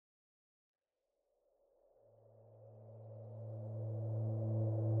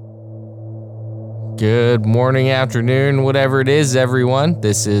Good morning, afternoon, whatever it is, everyone.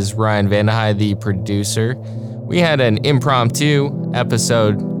 This is Ryan Vandehei, the producer. We had an impromptu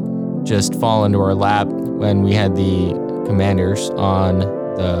episode just fall into our lap when we had the Commanders on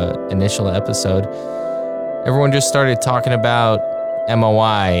the initial episode. Everyone just started talking about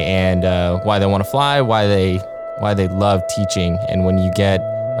MOI and why they want to fly, why they love teaching, and when you get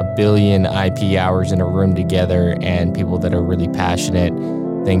a billion IP hours in a room together and people that are really passionate,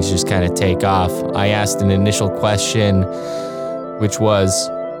 things just kind of take off. I asked an initial question, which was,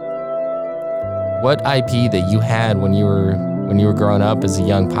 what IP that you had when you were growing up as a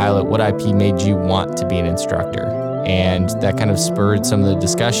young pilot, what IP made you want to be an instructor? And that kind of spurred some of the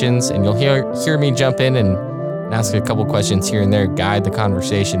discussions, and you'll hear me jump in and ask a couple questions here and there, guide the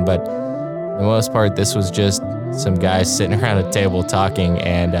conversation, but for the most part, this was just some guys sitting around a table talking,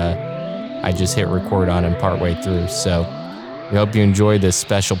 and I just hit record on him partway through. So we hope you enjoyed this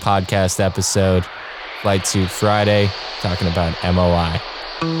special podcast episode, Flight Suit Friday, talking about MOI.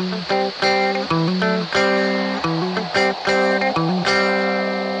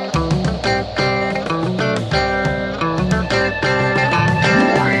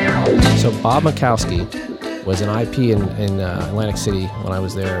 So Bob Mikowski was an IP in Atlantic City when I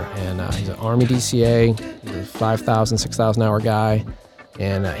was there, and he's an Army DCA, he's a 5,000, 6,000 hour guy,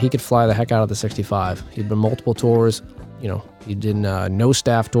 and he could fly the heck out of the 65. He'd been multiple tours, he did no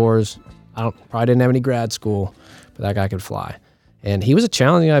staff tours. Probably didn't have any grad school, but that guy could fly. And he was a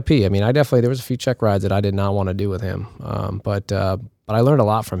challenging IP. I mean, there was a few check rides that I did not want to do with him, but I learned a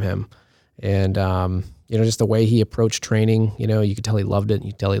lot from him. And, just the way he approached training, you could tell he loved it.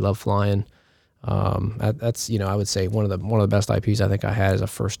 You could tell he loved flying. That's I would say one of the best IPs I think I had as a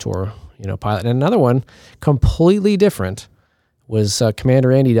first tour, pilot. And another one, completely different, was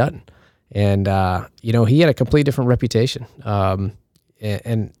Commander Andy Dutton. And, he had a completely different reputation. And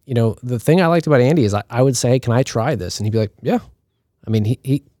the thing I liked about Andy is I would say, hey, can I try this? And he'd be like, yeah. I mean,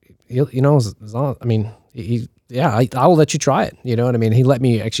 I will let you try it. You know what I mean? He let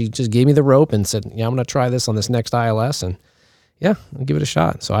me actually just gave me the rope and said, yeah, I'm going to try this on this next ILS. And yeah, I'll give it a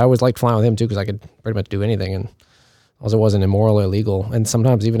shot. So I always liked flying with him too, because I could pretty much do anything. And as long as it wasn't immoral or illegal. And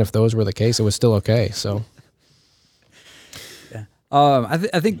sometimes even if those were the case, it was still okay. So. Yeah. I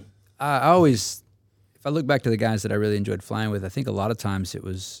think I always, if I look back to the guys that I really enjoyed flying with, I think a lot of times it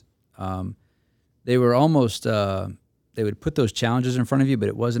was, they were almost, they would put those challenges in front of you, but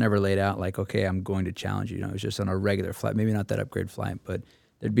it wasn't ever laid out like, okay, I'm going to challenge you. It was just on a regular flight, maybe not that upgrade flight, but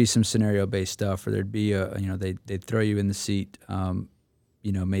there'd be some scenario-based stuff, or there'd be they'd throw you in the seat,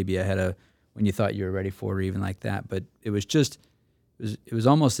 maybe ahead of when you thought you were ready for it, or even like that. But it was just, it was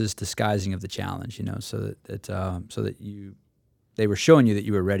almost this disguising of the challenge, so that they were showing you that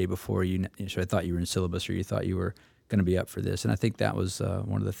you were ready before you sort of thought you were in syllabus, or you thought you were going to be up for this. And I think that was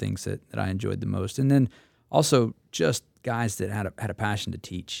one of the things that I enjoyed the most. And then also just guys that had a passion to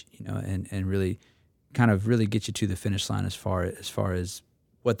teach, and really kind of really get you to the finish line as far as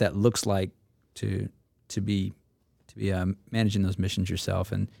what that looks like to be managing those missions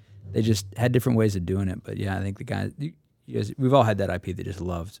yourself. And they just had different ways of doing it. But yeah, I think the guys, you guys, we've all had that IP that just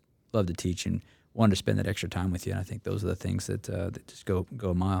loved to teach and wanted to spend that extra time with you. And I think those are the things that just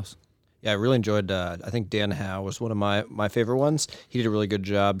go miles. Yeah, I really enjoyed, I think Dan Howe was one of my favorite ones. He did a really good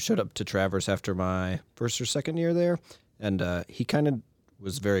job, showed up to Traverse after my first or second year there, and he kind of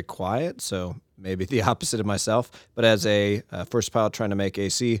was very quiet, so maybe the opposite of myself. But as a first pilot trying to make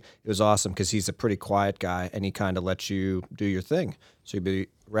AC, it was awesome because he's a pretty quiet guy, and he kind of lets you do your thing. So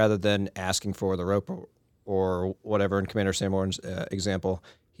rather than asking for the rope or whatever, in Commander Sanborn's example,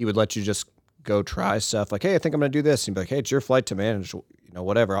 he would let you just go try stuff like, hey, I think I'm going to do this. And he'd be like, hey, it's your flight to manage,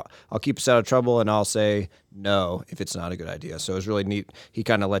 whatever. I'll keep us out of trouble, and I'll say no if it's not a good idea. So it was really neat. He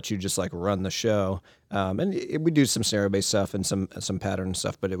kind of lets you just like run the show. We do some scenario-based stuff and some pattern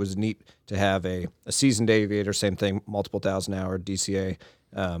stuff, but it was neat to have a seasoned aviator, same thing, multiple 1,000-hour DCA,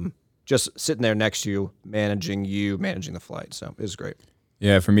 just sitting there next to you, managing the flight. So it was great.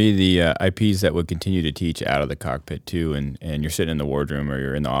 Yeah, for me, the IPs that would continue to teach out of the cockpit too, and you're sitting in the wardroom or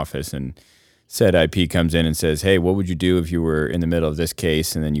you're in the office, and said IP comes in and says, hey, what would you do if you were in the middle of this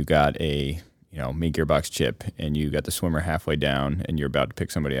case and then you got a main gearbox chip and you got the swimmer halfway down and you're about to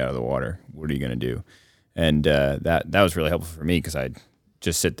pick somebody out of the water? What are you going to do? And that was really helpful for me, because I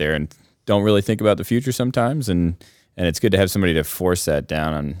just sit there and don't really think about the future sometimes, and it's good to have somebody to force that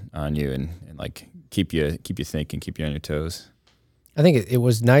down on you and like keep you thinking, keep you on your toes. I think it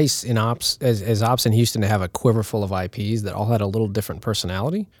was nice in ops as ops in Houston to have a quiver full of IPs that all had a little different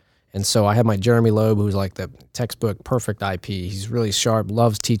personality. And so I had my Jeremy Loeb, who's like the textbook perfect IP. He's really sharp,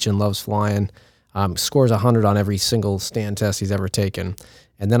 loves teaching, loves flying, scores 100 on every single stand test he's ever taken.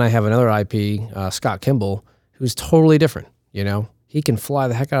 And then I have another IP, Scott Kimball, who's totally different. He can fly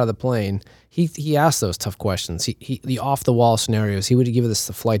the heck out of the plane. He asked those tough questions. The off the wall scenarios. He would give us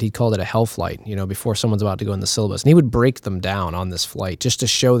the flight. He called it a hell flight. Before someone's about to go in the syllabus, and he would break them down on this flight just to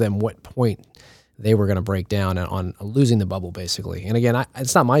show them what point they were going to break down on losing the bubble, basically. And again,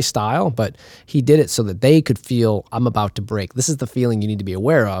 it's not my style, but he did it so that they could feel I'm about to break. This is the feeling you need to be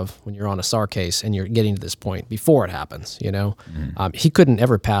aware of when you're on a SAR case and you're getting to this point before it happens. He couldn't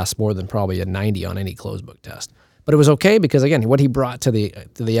ever pass more than probably a 90 on any closed book test. But it was okay because, again, what he brought to the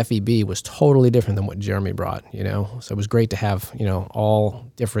FEB was totally different than what Jeremy brought, So it was great to have,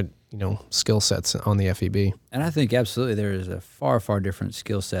 all different, skill sets on the FEB. And I think absolutely there is a far, far different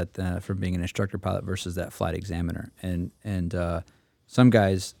skill set from being an instructor pilot versus that flight examiner. And some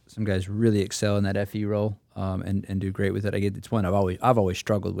guys really excel in that FE role and do great with it. It's one I've always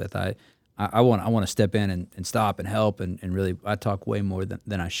struggled with. I want to step in and stop and help and really I talk way more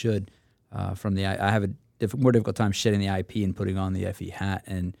than I should I have a more difficult time shedding the IP and putting on the FE hat.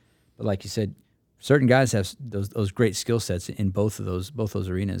 But like you said, certain guys have those great skill sets in both those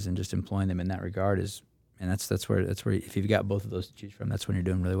arenas, and just employing them in that regard that's where if you've got both of those to choose from, that's when you're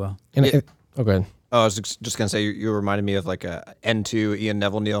doing really well. Go ahead. Oh, I was just gonna say you reminded me of like a N2 Ian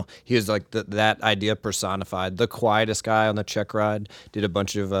Neville Neal. He was like that idea personified. The quietest guy on the check ride. Did a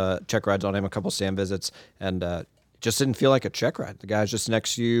bunch of check rides on him, a couple stand visits, and just didn't feel like a check ride. The guy's just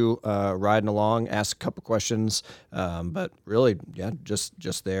next to you, riding along, asked a couple questions, but really, yeah,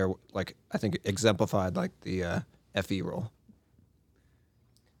 just there. Like I think exemplified like the FE role.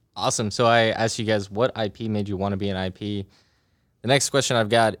 Awesome. So I asked you guys what IP made you want to be an IP. The next question I've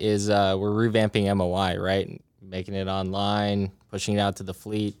got is we're revamping MOI, right? Making it online, pushing it out to the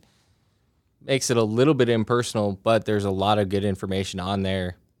fleet. Makes it a little bit impersonal, but there's a lot of good information on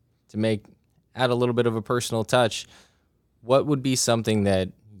there to add a little bit of a personal touch. What would be something that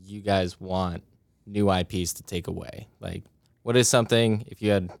you guys want new IPs to take away? Like, what is something, if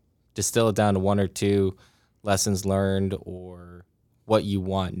you had distill it down to one or two lessons learned, or what you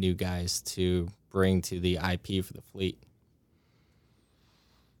want new guys to bring to the IP for the fleet?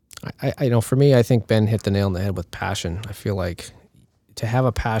 I know for me, I think Ben hit the nail on the head with passion. I feel like to have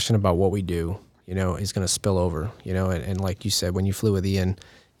a passion about what we do, is going to spill over, and like you said, when you flew with Ian,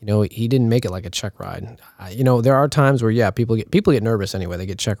 he didn't make it like a check ride. There are times where, people get nervous anyway. They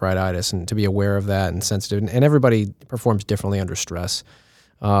get check ride-itis, and to be aware of that and sensitive, and everybody performs differently under stress.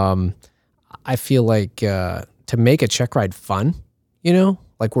 I feel like to make a check ride fun,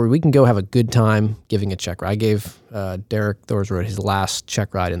 like where we can go have a good time giving a check ride. I gave Derek Thorsrud his last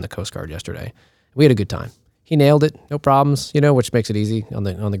check ride in the Coast Guard yesterday. We had a good time. He nailed it, no problems, which makes it easy on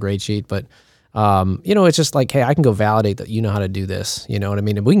the grade sheet, but it's just like, hey, I can go validate that you know how to do this. You know what I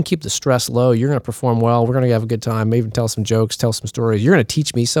mean? If we can keep the stress low, you're going to perform well. We're going to have a good time, maybe even tell some jokes, tell some stories. You're going to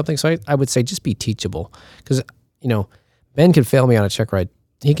teach me something. So I would say just be teachable. Because, Ben could fail me on a check ride.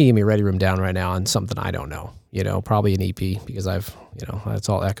 He can give me a ready room down right now on something I don't know. Probably an EP because it's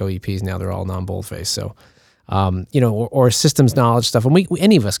all Echo EPs now. They're all non-boldface. So, or systems knowledge stuff. And we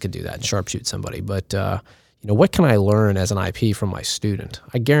any of us could do that and sharpshoot somebody. But, what can I learn as an IP from my student?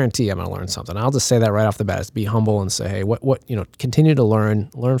 I guarantee I'm going to learn something. I'll just say that right off the bat. Is be humble and say, hey, continue to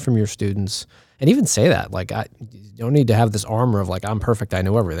learn from your students, and even say that. Like, you don't need to have this armor of like, I'm perfect, I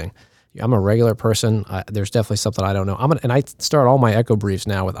know everything. I'm a regular person. There's definitely something I don't know. And I start all my Echo briefs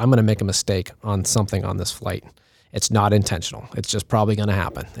now with, I'm going to make a mistake on something on this flight. It's not intentional. It's just probably going to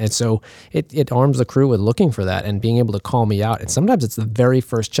happen. And so it arms the crew with looking for that and being able to call me out. And sometimes it's the very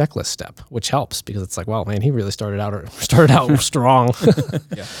first checklist step, which helps because it's like, well, man, he really started out strong.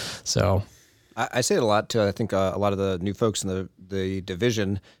 Yeah. So I say it a lot too. I think a lot of the new folks in the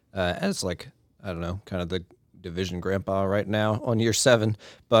division, as like, I don't know, kind of the division grandpa right now on year 7.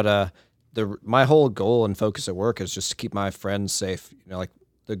 But my whole goal and focus at work is just to keep my friends safe. Like,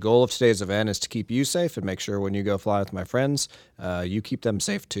 the goal of today's event is to keep you safe and make sure when you go fly with my friends, you keep them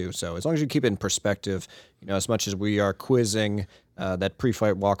safe too. So as long as you keep it in perspective, as much as we are quizzing that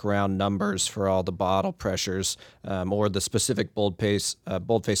pre-flight walk-around numbers for all the bottle pressures or the specific boldface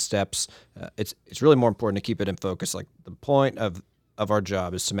steps, it's really more important to keep it in focus. Like, the point of our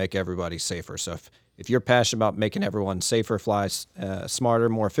job is to make everybody safer. So if you're passionate about making everyone safer, fly smarter,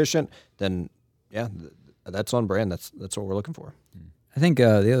 more efficient, then yeah, that's on brand. That's what we're looking for. I think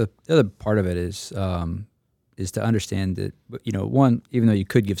the other part of it is to understand that, one, even though you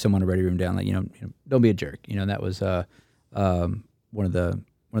could give someone a ready room down, like don't be a jerk. That was one of the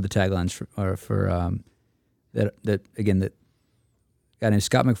taglines for that again, that guy named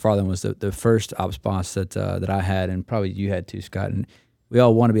Scott McFarland was the first ops boss that I had, and probably you had too, Scott. And we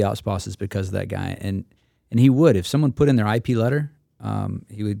all want to be ops bosses because of that guy. And he would, if someone put in their IP letter,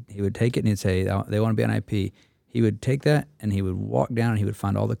 he would take it and he'd say, they want to be on IP. He would take that and he would walk down and he would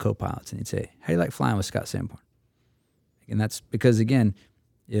find all the co-pilots and he'd say, how do you like flying with Scott Sanborn? And that's because, again,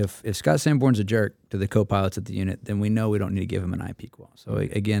 if Scott Sanborn's a jerk to the co-pilots at the unit, then we know we don't need to give him an IP qual. So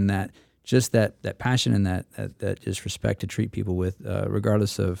again, that passion and that just respect to treat people with,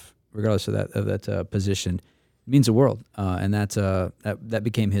 regardless of that position, means the world. And that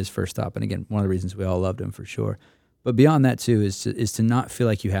became his first stop. And again, one of the reasons we all loved him for sure. But beyond that too is to not feel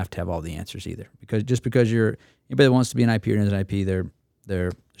like you have to have all the answers either. Because just because you're anybody that wants to be an IP or is an IP,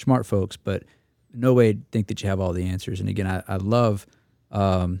 they're smart folks, but no way think that you have all the answers. And again, I love,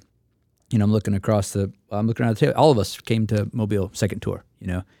 I'm looking around the table. All of us came to Mobile second tour,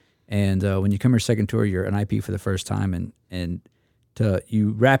 and when you come here second tour, you're an IP for the first time, and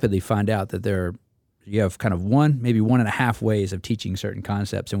you rapidly find out that you have kind of maybe 1.5 ways of teaching certain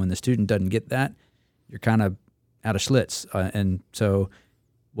concepts. And when the student doesn't get that, you're kind of out of Schlitz. And so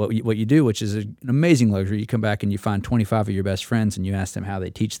what you do, which is an amazing luxury, you come back and you find 25 of your best friends and you ask them how they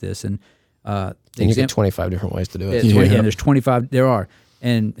teach this. And you get 25 different ways to do it. And there's 25. There are.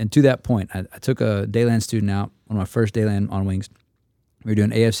 And to that point, I took a Dayland student out, one of my first Dayland on wings. We were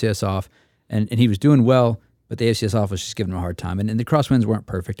doing AFCS off, and he was doing well, but the AFCS off was just giving him a hard time. And the crosswinds weren't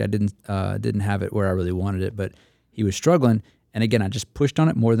perfect. I didn't have it where I really wanted it, but he was struggling. And again, I just pushed on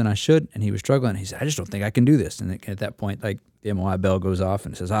it more than I should, and he was struggling. He said, I just don't think I can do this. And at that point, like, the MOI bell goes off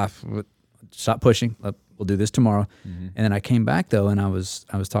and it says, stop pushing. We'll do this tomorrow. Mm-hmm. And then I came back though, and I was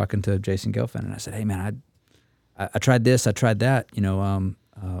talking to Jason Gelfand, and I said, hey man, I tried this, I tried that. What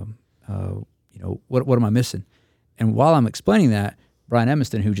am I missing? And while I'm explaining that, Brian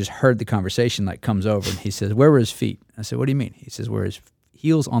Emiston, who just heard the conversation, comes over and he says, where were his feet? I said, what do you mean? He says, were his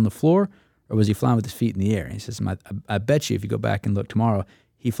heels on the floor, or was he flying with his feet in the air? And he says, I bet you if you go back and look tomorrow,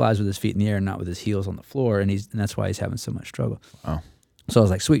 he flies with his feet in the air and not with his heels on the floor, and that's why he's having so much struggle. Wow. So I was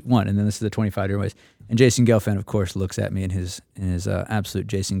like, sweet, one. And then this is the 25 ways. And Jason Gelfand, of course, looks at me in his absolute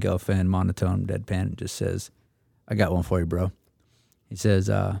Jason Gelfand monotone deadpan and just says, I got one for you, bro. He says,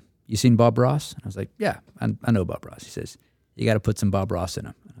 you seen Bob Ross? And I was like, yeah, I know Bob Ross. He says, you got to put some Bob Ross in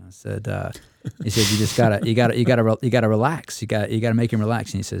him. And I said, he said, you gotta relax. You got to make him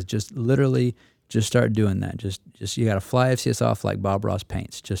relax. And he says, just start doing that. Just you got to fly FCS off like Bob Ross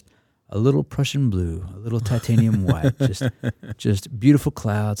paints. Just a little Prussian blue, a little titanium white, just beautiful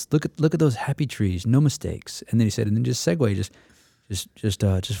clouds. Look at those happy trees, no mistakes. And then he said, and then just segue,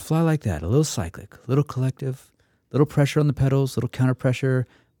 just fly like that. A little cyclic, a little collective, little pressure on the pedals, little counter pressure.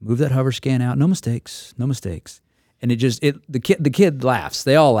 Move that hover scan out. No mistakes. And the kid laughs.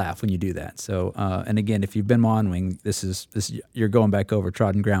 They all laugh when you do that. So, and again, if you've been on wing, this you're going back over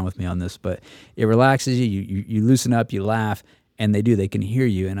trodden ground with me on this. But it relaxes you. You loosen up. You laugh. And they can hear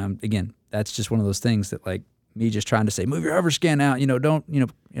you. And again, that's just one of those things that, like me just trying to say, move your hover scan out,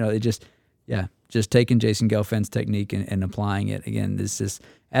 just taking Jason Gelfand's technique and applying it. Again, this is,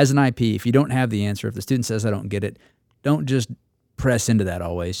 as an IP, if you don't have the answer, if the student says, I don't get it, don't just press into that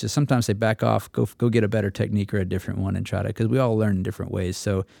always. Just sometimes say back off, go get a better technique or a different one and try to, because we all learn in different ways.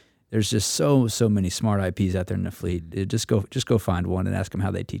 So there's just so many smart IPs out there in the fleet. Just go find one and ask them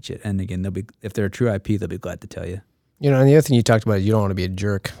how they teach it. And again, if they're a true IP, they'll be glad to tell you. And the other thing you talked about is you don't want to be a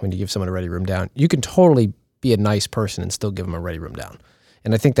jerk when you give someone a ready room down. You can totally be a nice person and still give them a ready room down.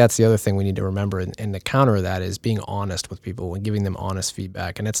 And I think that's the other thing we need to remember. And the counter of that is being honest with people and giving them honest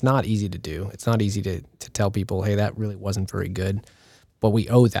feedback. And it's not easy to do. It's not easy to tell people, hey, that really wasn't very good. But we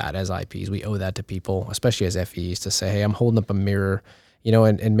owe that as IPs. We owe that to people, especially as FEs, to say, hey, I'm holding up a mirror.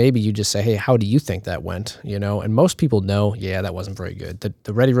 And maybe you just say, hey, how do you think that went? And most people know, yeah, that wasn't very good.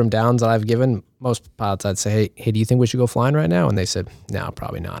 The ready room downs that I've given, most pilots I'd say, hey, do you think we should go flying right now? And they said, no,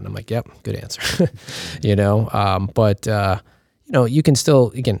 probably not. And I'm like, yep, good answer. You can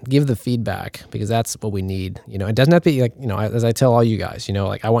still, again, give the feedback because that's what we need. It doesn't have to be as I tell all you guys,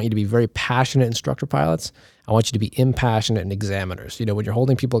 I want you to be very passionate instructor pilots. I want you to be impassionate examiners. When you're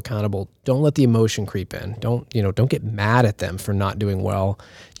holding people accountable, don't let the emotion creep in. Don't get mad at them for not doing well.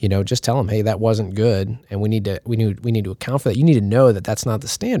 Just tell them, hey, that wasn't good, and we need to account for that. You need to know that that's not the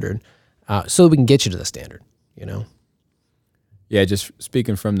standard, so that we can get you to the standard. Yeah, just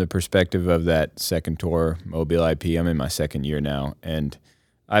speaking from the perspective of that second tour Mobile IP, I'm in my second year now, and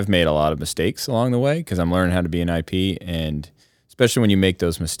I've made a lot of mistakes along the way because I'm learning how to be an IP, and especially when you make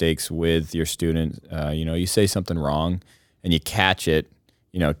those mistakes with your student, you say something wrong and you catch it,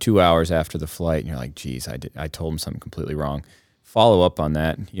 2 hours after the flight, and you're like, geez, I told him something completely wrong. Follow up on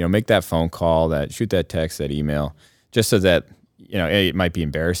that, make that phone call, shoot that text, that email, just so that, it might be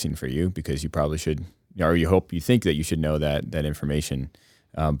embarrassing for you because you probably should, or you think that you should know that information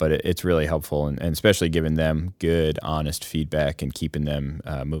But it's really helpful, and especially giving them good, honest feedback and keeping them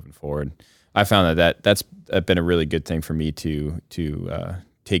moving forward. I found that's been a really good thing for me to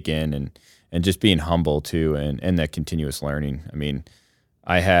take in, and just being humble too, and that continuous learning. I mean,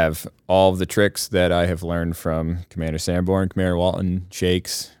 I have all of the tricks that I have learned from Commander Sanborn, Commander Walton,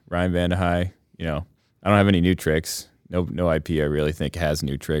 Shakes, Ryan Vandehei. You know, I don't have any new tricks. No IP I really think has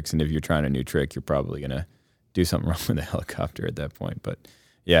new tricks, and if you're trying a new trick, you're probably gonna do something wrong with the helicopter at that point. But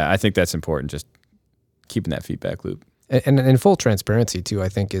yeah, I think that's important, just keeping that feedback loop. And in full transparency too, I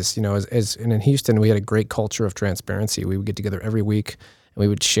think is, you know, as and in Houston, we had a great culture of transparency. We would get together every week and we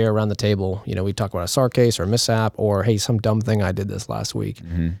would share around the table. You know, we'd talk about a SAR case or a mishap, or, hey, some dumb thing I did this last week.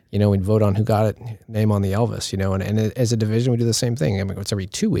 You know, we'd vote on who got it, name on the Elvis, you know, and as a division, we do the same thing. I mean, it's every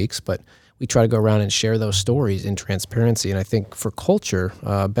 2 weeks, but we try to go around and share those stories in transparency. And I think for culture,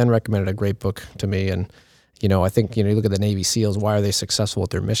 Ben recommended a great book to me, and you know, I think, you know, you look at the Navy SEALs, why are they successful at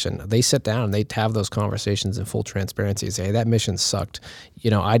their mission? They sit down and they have those conversations in full transparency and say, hey, that mission sucked.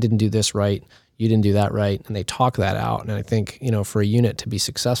 You know, I didn't do this right. You didn't do that right. And they talk that out. And I think, you know, for a unit to be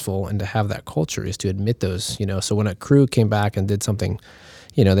successful and to have that culture is to admit those, you know. So when a crew came back and did something,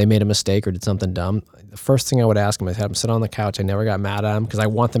 you know, they made a mistake or did something dumb, the first thing I would ask them is have them sit on the couch. I never got mad at them because I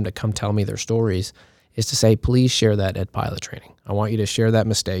want them to come tell me their stories, is to say, please share that at pilot training. I want you to share that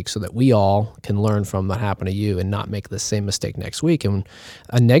mistake so that we all can learn from what happened to you and not make the same mistake next week. And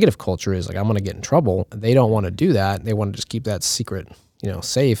a negative culture is like, I'm going to get in trouble. They don't want to do that. They want to just keep that secret, you know,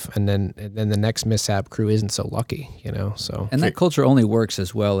 safe. And then the next mishap crew isn't so lucky, you know, so. And that culture only works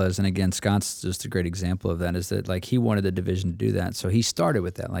as well as, and again, Scott's just a great example of that, is that like he wanted the division to do that. So he started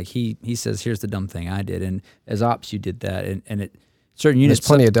with that. Like he says, here's the dumb thing I did. And as ops, you did that. And it, certain units. There's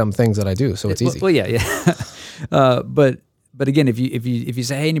plenty of dumb things that I do, so it's easy. Well, yeah. But again, if you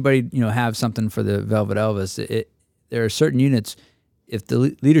say, hey, anybody, you know, have something for the Velvet Elvis, there are certain units. If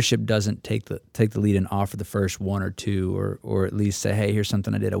the leadership doesn't take the lead and offer the first one or two, or at least say, hey, here's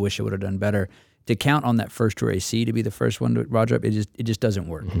something I did, I wish I would have done better, to count on that first tour AC to be the first one to roger up, it just doesn't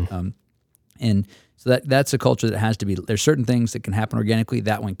work. And so that's a culture that has to be. There's certain things that can happen organically.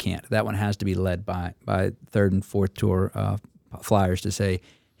 That one can't. That one has to be led by third and fourth tour flyers to say,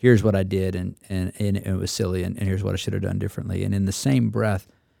 here's what I did, and it was silly, and here's what I should have done differently. And in the same breath,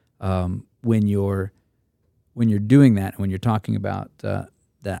 when you're doing that, when you're talking about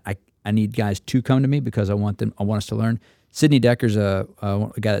that, I need guys to come to me because I want us to learn. Sidney Decker's a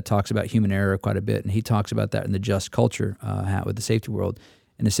guy that talks about human error quite a bit, and he talks about that in the Just Culture hat with the safety world.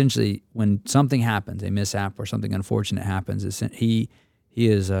 And essentially, when something happens, a mishap or something unfortunate happens, he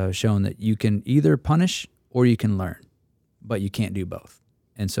has shown that you can either punish or you can learn, but you can't do both.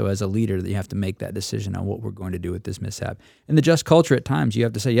 And so as a leader, you have to make that decision on what we're going to do with this mishap. In the Just Culture, at times, you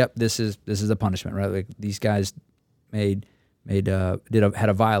have to say, yep, this is a punishment, right? Like these guys had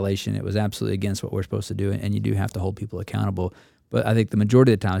a violation. It was absolutely against what we're supposed to do, and you do have to hold people accountable. But I think the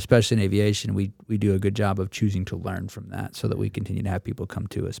majority of the time, especially in aviation, we do a good job of choosing to learn from that so that we continue to have people come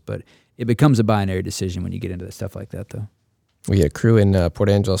to us. But it becomes a binary decision when you get into stuff like that, though. We had a crew in Port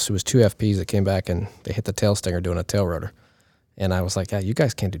Angeles who was 2 FPs that came back and they hit the tail stinger doing a tail rotor. And I was like, yeah, you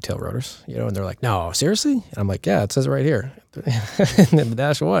guys can't do tail rotors, you know? And they're like, no, seriously? And I'm like, yeah, it says it right here in the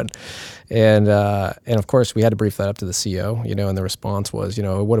Dash 1. And of course we had to brief that up to the CO, you know, and the response was, you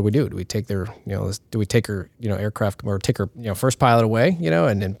know, what do we do? Do we take their, you know, do we take her, you know, aircraft, or take her, you know, first pilot away, you know,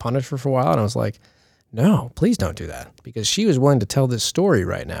 and then punish her for a while? And I was like, no, please don't do that, because she was willing to tell this story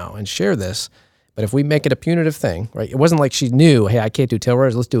right now and share this. But if we make it a punitive thing, right? It wasn't like she knew, hey, I can't do tail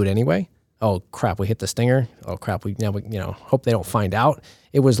rotors, let's do it anyway. Oh crap, we hit the stinger. Oh crap, we you know, hope they don't find out.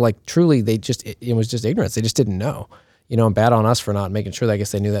 It was like truly it was just ignorance. They just didn't know, you know, and bad on us for not making sure that. I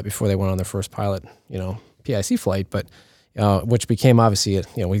guess they knew that before they went on their first pilot, you know, PIC flight, but which became obviously, you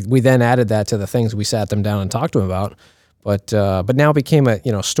know, we then added that to the things we sat them down and talked to them about. But now it became a,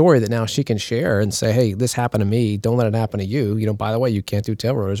 you know, story that now she can share and say, hey, this happened to me. Don't let it happen to you. You know, by the way, you can't do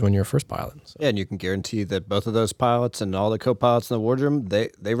tail rotors when you're a first pilot. So. Yeah, and you can guarantee that both of those pilots and all the co-pilots in the wardroom,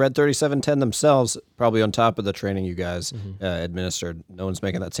 they read 3710 themselves, probably on top of the training you guys administered. No one's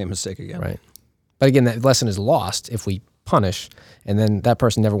making that same mistake again. Right. But again, that lesson is lost if we punish, and then that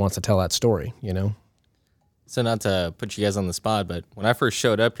person never wants to tell that story, you know? So not to put you guys on the spot, but when I first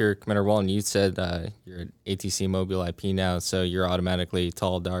showed up here, Commander Walton, you said you're an ATC Mobile IP now, so you're automatically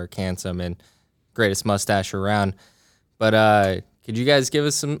tall, dark, handsome, and greatest mustache around. But could you guys give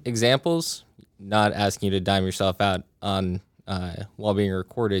us some examples? Not asking you to dime yourself out on while being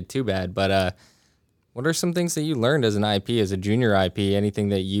recorded too bad, but what are some things that you learned as an IP, as a junior IP, anything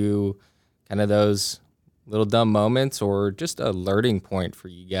that you, kind of those little dumb moments or just a learning point for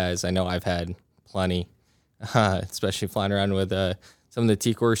you guys? I know I've had plenty. Especially flying around with some of the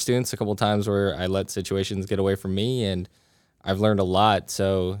T-Core students a couple times where I let situations get away from me, and I've learned a lot.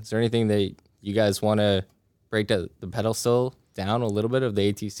 So is there anything that you guys want to break the pedestal down a little bit of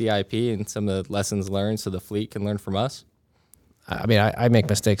the ATC IP and some of the lessons learned so the fleet can learn from us? I mean, I make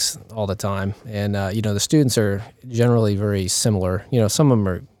mistakes all the time, and the students are generally very similar. Some of them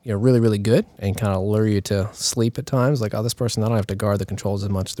are really, really good and kind of lure you to sleep at times. Like, oh, this person, I don't have to guard the controls as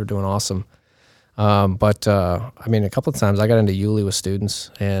much. They're doing awesome. But I mean, a couple of times I got into Yuli with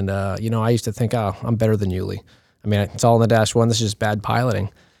students, and I used to think, oh, I'm better than Yuli. I mean, it's all in the dash one. This is just bad piloting.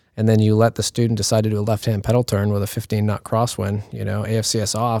 And then you let the student decide to do a left-hand pedal turn with a 15-knot crosswind,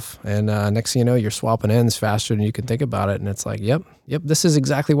 AFCS off, and next thing you know, you're swapping ends faster than you can think about it. And it's like, yep, this is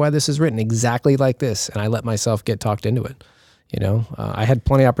exactly why this is written, exactly like this. And I let myself get talked into it. I had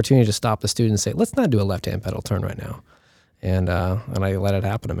plenty of opportunity to stop the student and say, let's not do a left-hand pedal turn right now. And I let it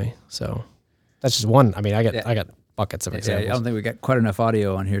happen to me. So that's just one. I mean, I got buckets of examples. I don't think we got quite enough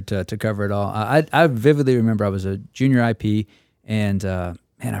audio on here to cover it all. I vividly remember I was a junior IP, and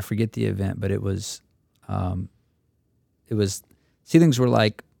man, I forget the event, but it was ceilings were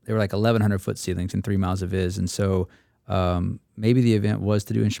like 1,100 foot ceilings and 3 miles of viz, and so maybe the event was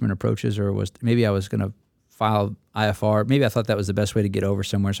to do instrument approaches, or maybe I was going to file IFR. Maybe I thought that was the best way to get over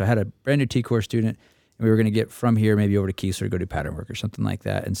somewhere. So I had a brand new T-Core student, and we were going to get from here maybe over to Keesler to go do pattern work or something like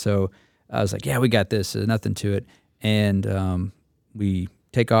that. And so I was like, yeah, we got this. There's nothing to it. And we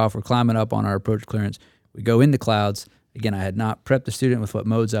take off. We're climbing up on our approach clearance. We go in the clouds. Again, I had not prepped the student with what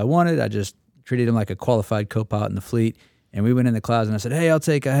modes I wanted. I just treated him like a qualified co-pilot in the fleet. And we went in the clouds, and I said, hey, I'll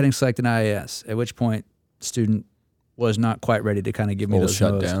take a heading select an IAS, at which point the student was not quite ready to kind of give me those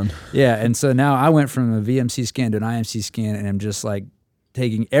shut modes. down. Yeah, and so now I went from a VMC scan to an IMC scan, and I'm just like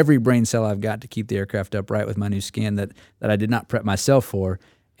taking every brain cell I've got to keep the aircraft upright with my new scan that I did not prep myself for,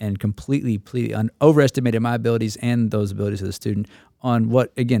 and completely overestimated my abilities and those abilities of the student on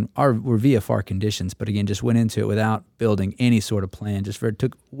what, again, were VFR conditions, but again, just went into it without building any sort of plan,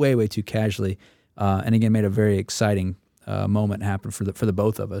 took way too casually, and again, made a very exciting moment happen for the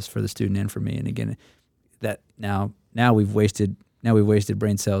both of us, for the student and for me. And again, that now we've wasted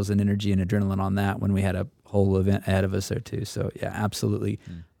brain cells and energy and adrenaline on that when we had a whole event ahead of us there too. So yeah, absolutely,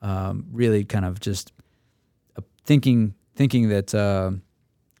 really kind of just thinking that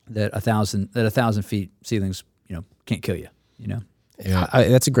that 1,000 feet ceilings, can't kill you, Yeah,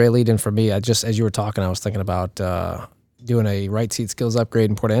 that's a great lead in for me. As you were talking, I was thinking about doing a right seat skills upgrade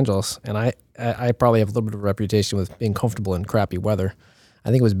in Port Angeles, and I probably have a little bit of a reputation with being comfortable in crappy weather. I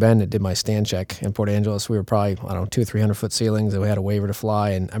think it was Ben that did my stand check in Port Angeles. We were probably, 200 or 300 foot ceilings, and we had a waiver to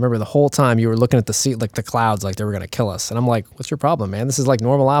fly. And I remember the whole time you were looking at the clouds, like they were going to kill us. And I'm like, what's your problem, man? This is like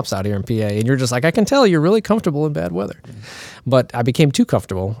normal ops out here in PA. And you're just like, I can tell you're really comfortable in bad weather. But I became too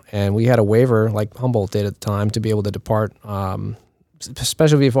comfortable, and we had a waiver, like Humboldt did at the time, to be able to depart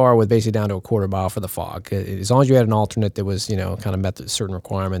special VFR with basically down to a quarter mile for the fog. As long as you had an alternate that was, kind of met certain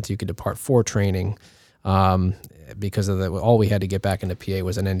requirements, you could depart for training. Because of all we had to get back into PA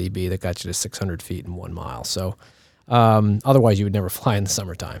was an NDB that got you to 600 feet in 1 mile. So otherwise you would never fly in the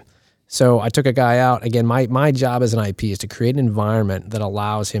summertime. So I took a guy out. Again, my job as an IP is to create an environment that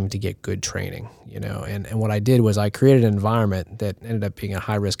allows him to get good training, and what I did was I created an environment that ended up being a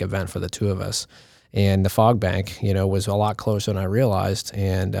high risk event for the two of us. And the fog bank, was a lot closer than I realized,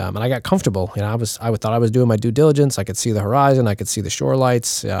 and I got comfortable. I thought I was doing my due diligence. I could see the horizon, I could see the shore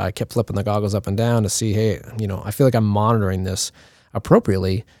lights. I kept flipping the goggles up and down to see, hey, I feel like I'm monitoring this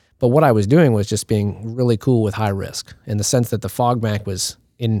appropriately. But what I was doing was just being really cool with high risk, in the sense that the fog bank was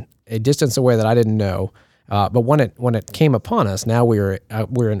in a distance away that I didn't know. But when it came upon us, now we're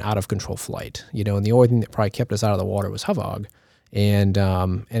in out of control flight. And the only thing that probably kept us out of the water was HUVOG. And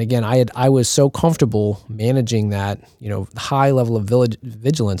again, I was so comfortable managing that, high level of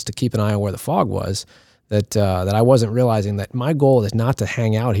vigilance to keep an eye on where the fog was, that I wasn't realizing that my goal is not to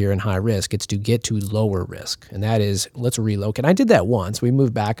hang out here in high risk. It's to get to lower risk. And that is, let's relocate. And I did that once. We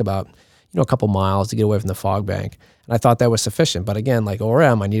moved back about, a couple miles to get away from the fog bank. And I thought that was sufficient. But again, like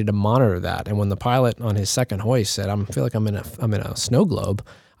ORM, I needed to monitor that. And when the pilot on his second hoist said, I feel like I'm in a snow globe,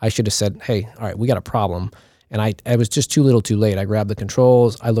 I should have said, hey, all right, we got a problem. And I was just too little too late. I grabbed the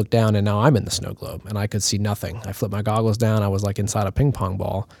controls, I looked down, and now I'm in the snow globe, and I could see nothing. I flipped my goggles down. I was like inside a ping pong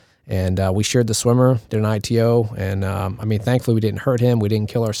ball. And we sheared the swimmer, did an ITO, and thankfully we didn't hurt him. We didn't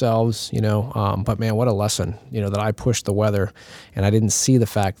kill ourselves, But man, what a lesson, that I pushed the weather, and I didn't see the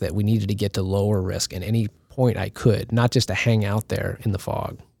fact that we needed to get to lower risk at any point I could, not just to hang out there in the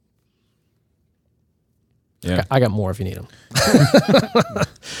fog. Yeah, I got more if you need them.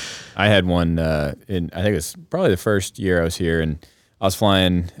 I had one I think it was probably the first year I was here, and I was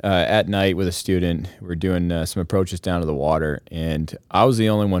flying at night with a student. We were doing some approaches down to the water, and I was the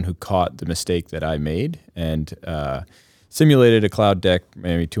only one who caught the mistake that I made and simulated a cloud deck,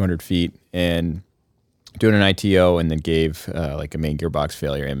 maybe 200 feet, and doing an ITO, and then gave like a main gearbox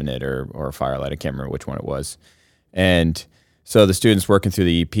failure imminent or a firelight. I can't remember which one it was. And so the student's working through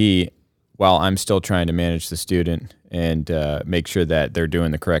the EP while I'm still trying to manage the student and make sure that they're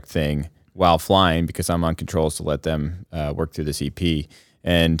doing the correct thing while flying, because I'm on controls to let them work through this EP.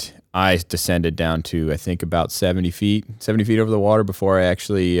 And I descended down to, I think, about 70 feet over the water before I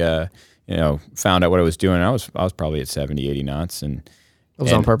actually, found out what I was doing. I was probably at 70, 80 knots. And It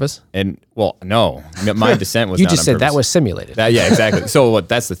was on purpose? And, well, no. My descent was You not just on said purpose. that was simulated. Yeah, exactly. So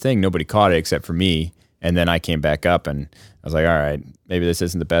that's the thing. Nobody caught it except for me. And then I came back up and I was like, all right, maybe this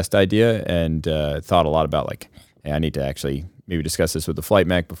isn't the best idea. And thought a lot about like, hey, I need to actually maybe discuss this with the flight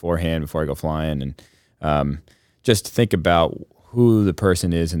mech beforehand before I go flying. And just think about who the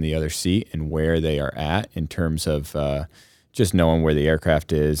person is in the other seat and where they are at in terms of just knowing where the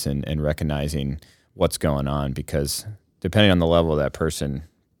aircraft is and recognizing what's going on. Because depending on the level of that person,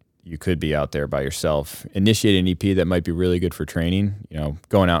 you could be out there by yourself, initiate an EP that might be really good for training,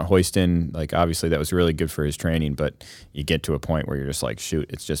 going out hoisting, like obviously that was really good for his training, but you get to a point where you're just like, shoot,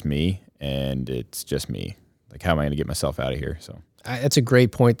 it's just me and it's just me. Like, how am I going to get myself out of here? So That's a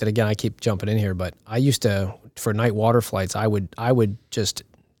great point that, again, I keep jumping in here, but I used to, for night water flights, I would just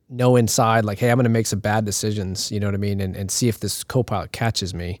know inside, like, hey, I'm going to make some bad decisions, you know what I mean? And see if this co-pilot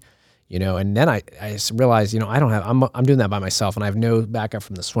catches me. And then I realized, I'm doing that by myself and I have no backup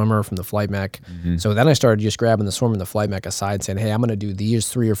from the swimmer, from the flight mech. Mm-hmm. So then I started just grabbing the swimmer and the flight mech aside and saying, hey, I'm going to do these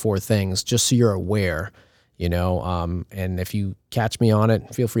 3 or 4 things just so you're aware, and if you catch me on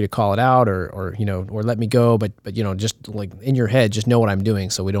it, feel free to call it out or let me go. But just like in your head, just know what I'm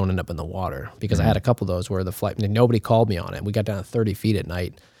doing so we don't end up in the water, because I had a couple of those where the flight, nobody called me on it. We got down to 30 feet at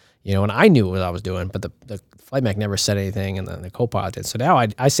night. And I knew what I was doing, but the flight mech never said anything, and the co-pilot did. So now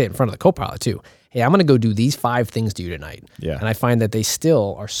I say it in front of the co-pilot too. Hey, I'm going to go do these 5 things to you tonight. Yeah. And I find that they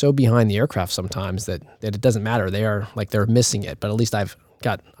still are so behind the aircraft sometimes that it doesn't matter. They are like they're missing it, but at least I've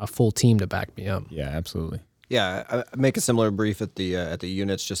got a full team to back me up. Yeah, absolutely. Yeah, I make a similar brief at the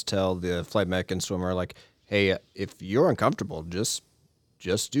units. Just tell the flight mech and swimmer, like, hey, if you're uncomfortable, just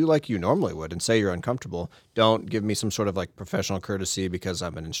do like you normally would and say you're uncomfortable. Don't give me some sort of like professional courtesy because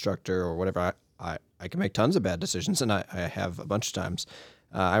I'm an instructor or whatever. I can make tons of bad decisions, and I have a bunch of times.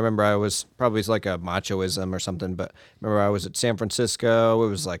 I remember I was probably like a machoism or something, but I remember I was at San Francisco. It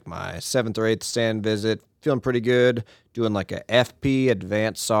was like my 7th or 8th stand visit, feeling pretty good, doing like a FP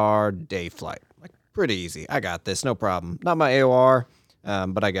Advanced SAR day flight. Like, pretty easy. I got this, no problem. Not my AOR,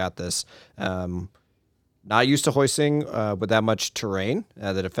 but I got this. Not used to hoisting with that much terrain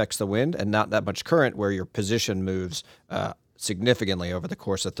that affects the wind, and not that much current where your position moves significantly over the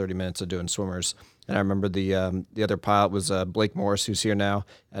course of 30 minutes of doing swimmers. And I remember the other pilot was Blake Morris, who's here now,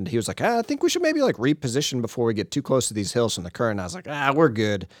 and he was like, I think we should maybe like reposition before we get too close to these hills from the current. And I was like, we're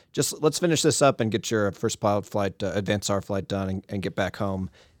good. Just let's finish this up and get your first pilot flight, advanced SAR flight done and get back home.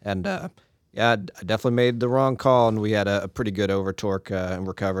 And yeah, I definitely made the wrong call, and we had a pretty good over torque and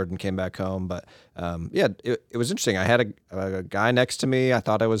recovered and came back home. But yeah, it was interesting. I had a guy next to me. I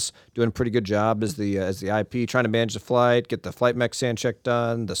thought I was doing a pretty good job as the IP, trying to manage the flight, get the flight mech sand check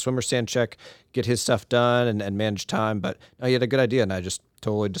done, the swimmer sand check, get his stuff done, and manage time. But no, he had a good idea, and I just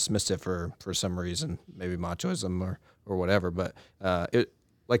totally dismissed it for some reason, maybe machoism or whatever. But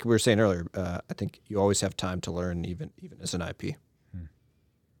like we were saying earlier, I think you always have time to learn, even as an IP.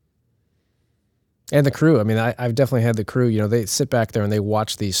 And the crew, I mean, I've definitely had the crew, they sit back there and they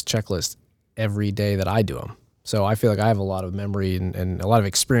watch these checklists every day that I do them. So I feel like I have a lot of memory and a lot of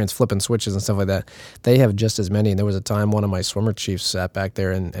experience flipping switches and stuff like that. They have just as many. And there was a time one of my swimmer chiefs sat back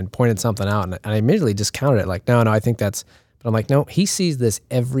there and pointed something out. And I immediately discounted it. Like, no, I think that's, but I'm like, no, he sees this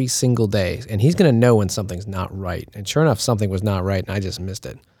every single day. And he's going to know when something's not right. And sure enough, something was not right. And I just missed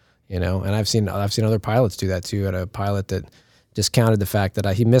it, And I've seen other pilots do that too. I had a pilot that discounted the fact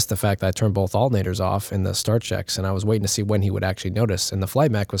that he missed the fact that I turned both alternators off in the start checks, and I was waiting to see when he would actually notice. And the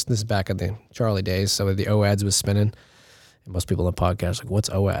flight mech this is back in the Charlie days, so the OADS was spinning. And most people in the podcast are like, what's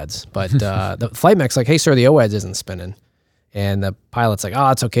OADS? But the flight mech's like, hey, sir, the OADS isn't spinning. And the pilot's like,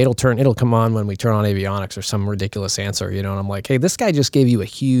 it's okay, it'll come on when we turn on avionics or some ridiculous answer, And I'm like, hey, this guy just gave you a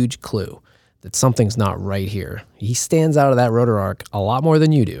huge clue that something's not right here. He stands out of that rotor arc a lot more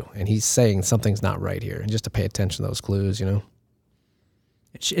than you do, and he's saying something's not right here. And just to pay attention to those clues,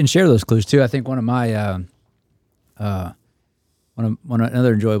 And share those clues too. I think one of my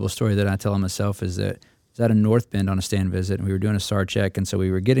another enjoyable story that I tell myself is that I was at a North Bend on a stand visit, and we were doing a SAR check, and so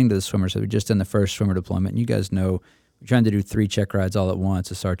we were getting to the swimmer. So we just done the first swimmer deployment, and you guys know we're trying to do 3 check rides all at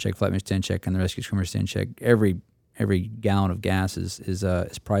once: a SAR check, flight mesh 10 check, and the rescue swimmer 10 check. Every gallon of gas is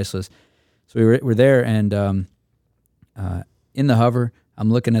priceless. So we're there, and in the hover, I'm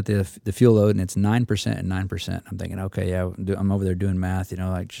looking at the fuel load, and it's 9% and 9%. I'm thinking, okay, yeah, I'm over there doing math,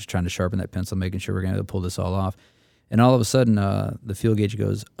 like just trying to sharpen that pencil, making sure we're going to pull this all off. And all of a sudden, the fuel gauge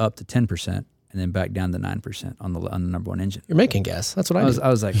goes up to 10% and then back down to 9% on the number 1 engine. You're making gas. That's what I do. I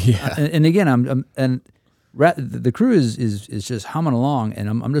was like, yeah. And again, the crew is just humming along, and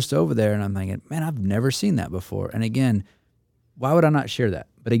I'm just over there, and I'm thinking, man, I've never seen that before. And again, why would I not share that?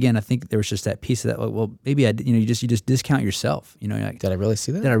 But again, I think there was just that piece of that. Like, well, maybe you just discount yourself. You're like, did I really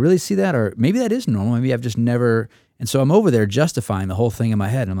see that? Did I really see that? Or maybe that is normal. Maybe I've just never. And so I'm over there justifying the whole thing in my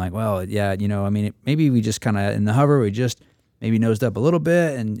head. And I'm like, well, yeah, maybe we just kind of in the hover, we just maybe nosed up a little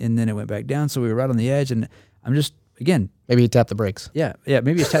bit, and then it went back down. So we were right on the edge, and I'm just. Again, maybe you tap the brakes. Yeah,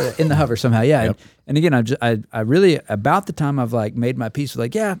 maybe it's in the hover somehow. Yeah, Yep. And again, I really about the time I've like made my peace with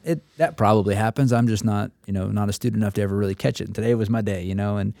like, yeah, that probably happens. I'm just not not astute enough to ever really catch it. And today was my day,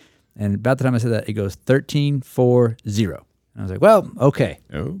 and about the time I said that, it goes 13-4-0. And I was like, well, okay,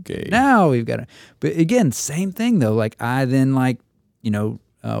 now we've got it. But again, same thing though. Like I then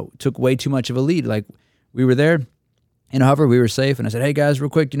took way too much of a lead. Like we were there in a hover, we were safe, and I said, hey guys, real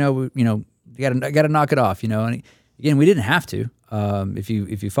quick, you got to knock it off, and. Again, we didn't have to. If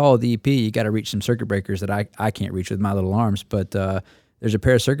you follow the EP, you got to reach some circuit breakers that I can't reach with my little arms. But there's a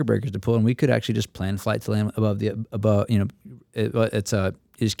pair of circuit breakers to pull, and we could actually just plan flight to land above. It's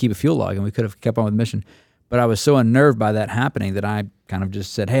just keep a fuel log, and we could have kept on with the mission. But I was so unnerved by that happening that I kind of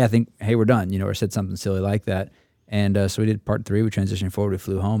just said, hey, we're done, or said something silly like that. And so we did part 3. We transitioned forward. We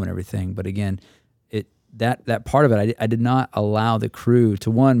flew home and everything. But again, that part of it, I did not allow the crew to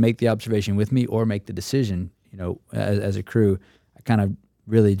one make the observation with me or make the decision. As a crew, I kind of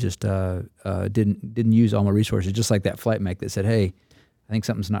really just didn't use all my resources, just like that flight mech that said, hey, I think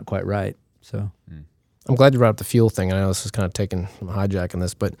something's not quite right. So I'm glad you brought up the fuel thing. I know this is kind of taking some hijacking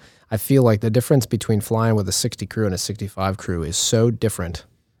this, but I feel like the difference between flying with a 60 crew and a 65 crew is so different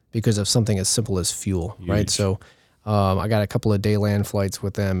because of something as simple as fuel, right? So I got a couple of day land flights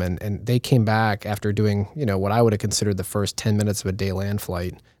with them, and they came back after doing, what I would have considered the first 10 minutes of a day land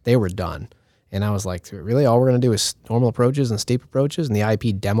flight. They were done. And I was like, really, all we're going to do is normal approaches and steep approaches? And the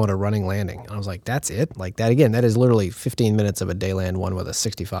IP demoed a running landing. And I was like, that's it? Like that, again, that is literally 15 minutes of a day land one with a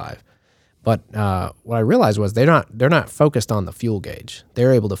 65. But what I realized was they're not focused on the fuel gauge.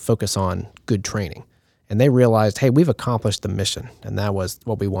 They're able to focus on good training. And they realized, hey, we've accomplished the mission. And that was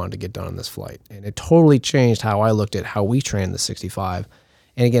what we wanted to get done on this flight. And it totally changed how I looked at how we trained the 65.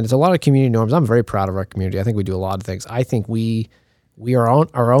 And again, it's a lot of community norms. I'm very proud of our community. I think we do a lot of things. I think we are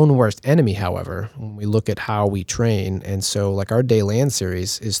our own worst enemy, however, when we look at how we train. And so like our day land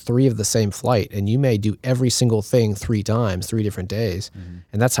series is 3 of the same flight, and you may do every single thing 3 times, 3 different days. Mm-hmm.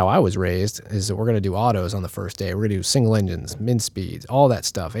 And that's how I was raised, is that we're going to do autos on the first day. We're going to do single engines, min speeds, all that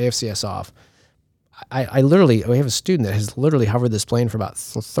stuff, AFCS off. We have a student that has literally hovered this plane for about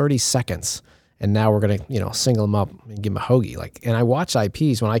 30 seconds. And now we're going to, single them up and give them a hoagie. And I watch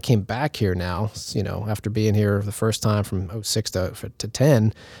IPs when I came back here now, after being here the first time from 06 to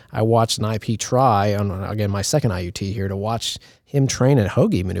 10, I watched an IP try on, again, my second IUT here, to watch him train a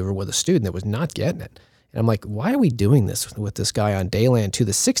hoagie maneuver with a student that was not getting it. And I'm like, why are we doing this with this guy on day land too?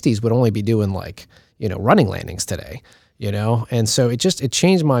 The 60s would only be doing running landings today. And so it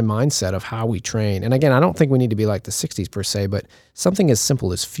changed my mindset of how we train. And again, I don't think we need to be like the 60s per se, but something as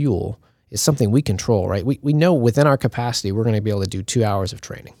simple as fuel is something we control, right? We know within our capacity, we're going to be able to do 2 hours of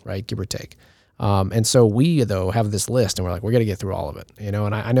training, right? Give or take. And so we, though, have this list, and we're like, we're going to get through all of it, and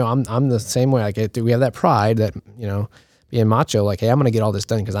I know I'm the same way. We have that pride that, being macho, like, hey, I'm going to get all this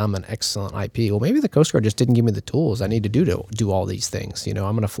done because I'm an excellent IP. Well, maybe the Coast Guard just didn't give me the tools I need to do all these things. I'm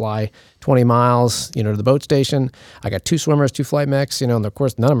going to fly 20 miles, to the boat station. I got 2 swimmers, 2 flight mechs, and of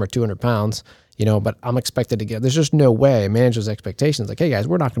course, none of them are 200 pounds. But I'm expected to there's just no way I manage those expectations. Like, hey guys,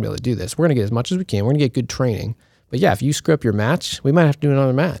 we're not going to be able to do this. We're going to get as much as we can. We're going to get good training. But yeah, if you screw up your match, we might have to do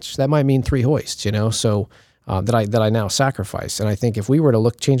another match. That might mean 3 hoists, so that I now sacrifice. And I think if we were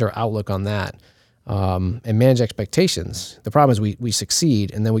to change our outlook on that and manage expectations, the problem is we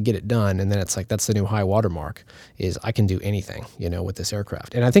succeed and then we get it done. And then it's like, that's the new high watermark, is I can do anything, with this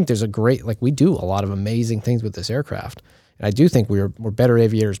aircraft. And I think there's we do a lot of amazing things with this aircraft. And I do think we're better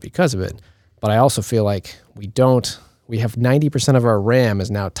aviators because of it. But I also feel like we have 90% of our RAM is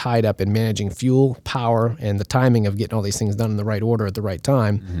now tied up in managing fuel, power, and the timing of getting all these things done in the right order at the right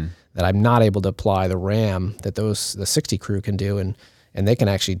time, that I'm not able to apply the RAM that the 60 crew can do. And they can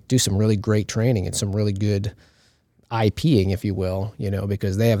actually do some really great training and some really good IPing, if you will,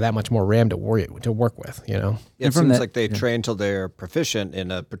 because they have that much more RAM to work with, It seems like they train till they're proficient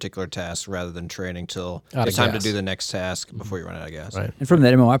in a particular task rather than training till it's time to do the next task before you run out of gas. Right. And from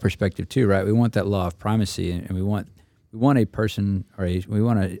that MOI perspective too, right? We want that law of primacy, and we want a person we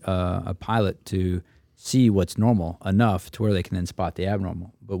want a pilot to see what's normal enough to where they can then spot the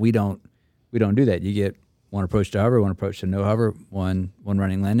abnormal. But we don't do that. You get one approach to hover, one approach to no hover, one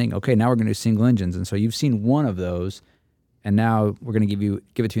running landing. Okay, now we're going to do single engines, and so you've seen one of those, and now we're going to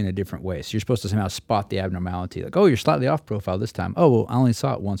give it to you in a different way. So you're supposed to somehow spot the abnormality, like, oh, you're slightly off profile this time. Oh, well, I only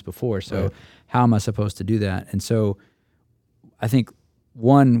saw it once before, so how am I supposed to do that? And so I think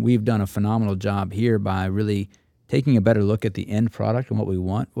we've done a phenomenal job here by really taking a better look at the end product and what we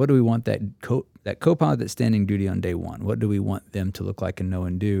want. What do we want that co-pilot that's standing duty on day one? What do we want them to look like and know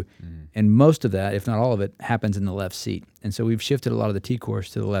and do? And most of that, if not all of it, happens in the left seat. And so we've shifted a lot of the T-course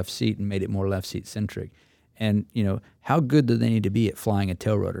to the left seat and made it more left seat centric. And, how good do they need to be at flying a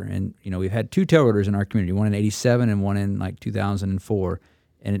tail rotor? And, we've had 2 tail rotors in our community, one in 87 and one in 2004.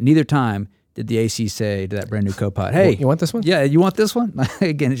 And at neither time did the AC say to that brand new co-pilot, hey, you want this one? Yeah, you want this one?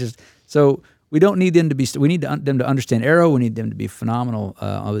 Again, it's just, so we don't need them to be, we need them to understand aero. We need them to be phenomenal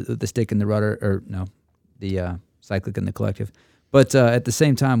with the stick and the rudder, the cyclic and the collective. But at the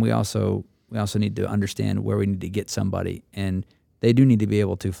same time, we also need to understand where we need to get somebody. And they do need to be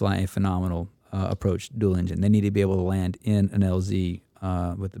able to fly a phenomenal approach dual engine. They need to be able to land in an LZ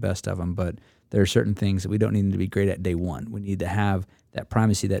with the best of them. But there are certain things that we don't need them to be great at day one. We need to have that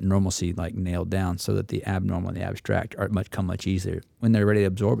primacy, that normalcy nailed down so that the abnormal and the abstract come much easier when they're ready to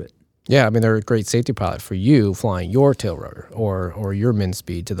absorb it. Yeah, I mean, they're a great safety pilot for you flying your tail rotor or your min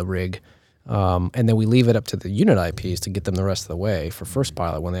speed to the rig. And then we leave it up to the unit IPs to get them the rest of the way for first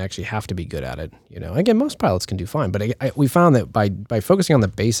pilot when they actually have to be good at it. Again, most pilots can do fine, but we found that by focusing on the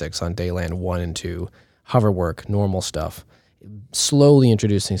basics on Dayland 1 and 2, hover work, normal stuff, slowly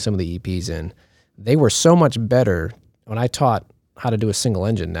introducing some of the EPs in, they were so much better when I taught how to do a single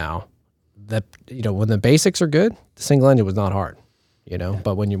engine now that, when the basics are good, the single engine was not hard.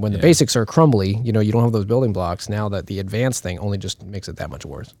 But when the basics are crumbly, you don't have those building blocks. Now that the advanced thing only just makes it that much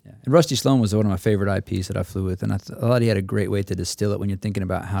worse. Yeah. And Rusty Sloan was one of my favorite IPs that I flew with, and I thought he had a great way to distill it when you're thinking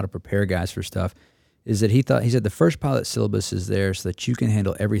about how to prepare guys for stuff. Is that he said the first pilot syllabus is there so that you can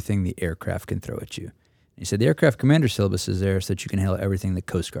handle everything the aircraft can throw at you. And he said the aircraft commander syllabus is there so that you can handle everything the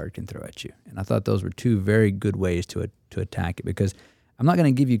Coast Guard can throw at you. And I thought those were 2 very good ways to attack it, because I'm not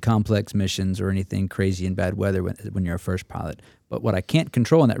going to give you complex missions or anything crazy in bad weather when you're a first pilot. But what I can't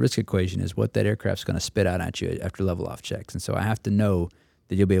control in that risk equation is what that aircraft's going to spit out at you after level off checks. And so I have to know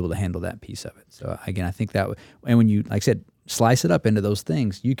that you'll be able to handle that piece of it. So again, I think and when you, like I said, slice it up into those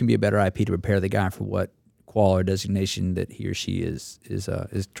things, you can be a better IP to prepare the guy for what qual or designation that he or she is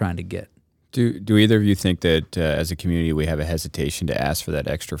trying to get. Do either of you think that as a community we have a hesitation to ask for that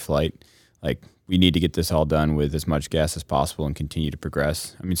extra flight? Like, we need to get this all done with as much gas as possible and continue to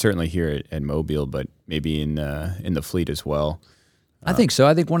progress. I mean, certainly here at Mobile, but maybe in the fleet as well. I think so.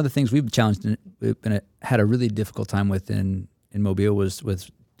 I think one of the things we've had a really difficult time with in Mobile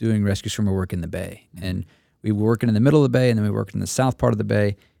was doing rescue swimmer work in the bay. And we were working in the middle of the bay, and then we worked in the south part of the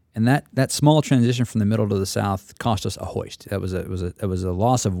bay. And that small transition from the middle to the south cost us a hoist. It was a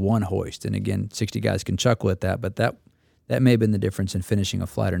loss of 1 hoist. And again, 60 guys can chuckle at that, but that may have been the difference in finishing a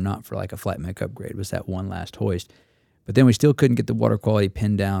flight or not for like a flight mech upgrade, was that one last hoist. But then we still couldn't get the water quality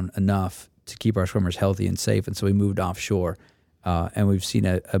pinned down enough to keep our swimmers healthy and safe, and so we moved offshore. And we've seen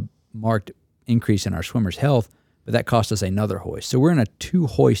a marked increase in our swimmers' health, but that cost us another hoist. So we're in a 2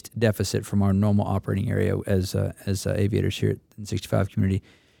 hoist deficit from our normal operating area as aviators here in the 65 community.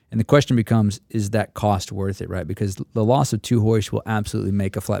 And the question becomes, is that cost worth it, right? Because the loss of 2 hoists will absolutely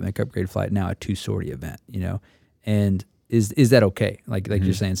make a flight mech upgrade flight now a 2-sortie event, And is that okay? Like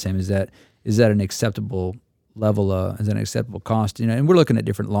you're saying, Sam, is that an acceptable level? Is that an acceptable cost? And we're looking at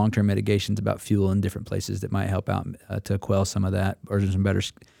different long-term mitigations about fuel in different places that might help out to quell some of that, or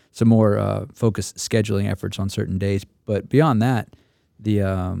some more focused scheduling efforts on certain days. But beyond that, the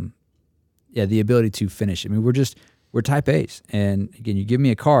ability to finish. I mean, we're type A's, and again, you give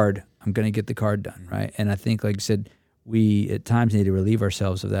me a card, I'm going to get the card done, right? And I think, like I said, we at times need to relieve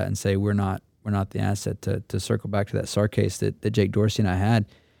ourselves of that and say we're not the asset. To circle back to that SAR case that Jake Dorsey and I had.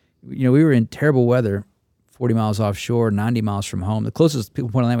 We were in terrible weather, 40 miles offshore, 90 miles from home. The closest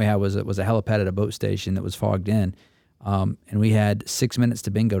point of land we had was a helipad at a boat station that was fogged in, and we had 6 minutes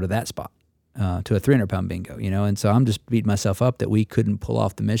to bingo to that spot, to a 300-pound bingo. And so I'm just beating myself up that we couldn't pull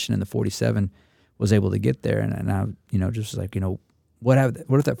off the mission, and the 47 was able to get there. And I, just like, what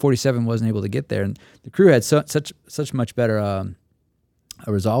if that 47 wasn't able to get there? And the crew had such much better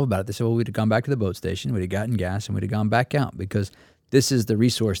a resolve about it. They said, well, we'd have gone back to the boat station, we'd have gotten gas, and we'd have gone back out because this is the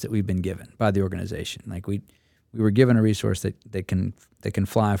resource that we've been given by the organization. Like we were given a resource that can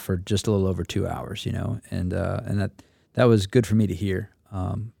fly for just a little over 2 hours, and that was good for me to hear,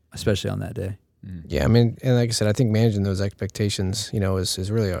 especially on that day. Yeah, I mean, and like I said, I think managing those expectations,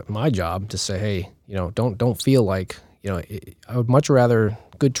 is really my job to say, hey, don't feel like, I would much rather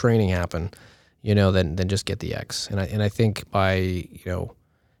good training happen, than just get the X. And I think by,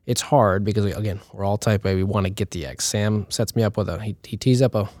 it's hard because again, we're all type A. We want to get the X. Sam sets me up with he tees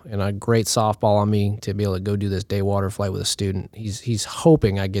up a great softball on me to be able to go do this day water flight with a student. He's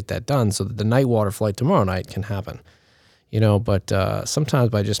hoping I get that done so that the night water flight tomorrow night can happen. But sometimes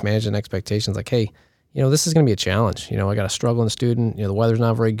by just managing expectations, like, hey, this is going to be a challenge. I got a struggling student. The weather's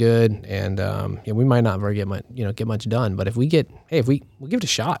not very good, and we might not get much done. But if we give it a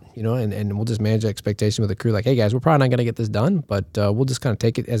shot, and we'll just manage the expectation with the crew. Like, hey guys, we're probably not going to get this done, but we'll just kind of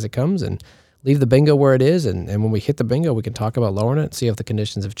take it as it comes and leave the bingo where it is. And when we hit the bingo, we can talk about lowering it, see if the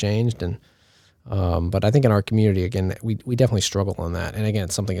conditions have changed. And but I think in our community, again, we definitely struggle on that. And again,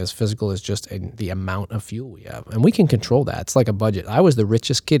 something as physical as just the amount of fuel we have. And we can control that. It's like a budget. I was the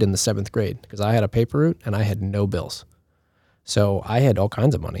richest kid in the 7th grade because I had a paper route and I had no bills. So I had all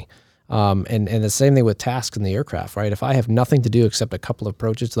kinds of money. And the same thing with tasks in the aircraft, right? If I have nothing to do except a couple of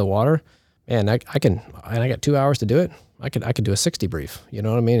approaches to the water, man, I got 2 hours to do it. I could do a 60 brief, you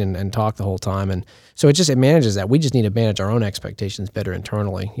know what I mean? And talk the whole time. And so it manages that. We just need to manage our own expectations better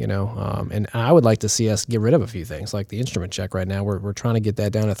internally, and I would like to see us get rid of a few things like the instrument check right now. We're trying to get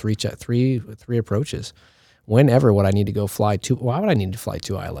that down to three approaches. Whenever would I need to go fly two? Why would I need to fly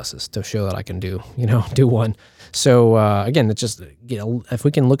 2 ILSs to show that I can do one? So again, it's just, if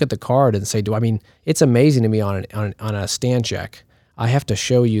we can look at the card and say, it's amazing to me on a stand check. I have to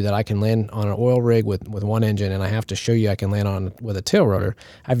show you that I can land on an oil rig with one engine, and I have to show you I can land with a tail rotor.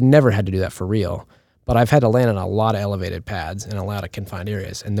 I've never had to do that for real, but I've had to land on a lot of elevated pads and a lot of confined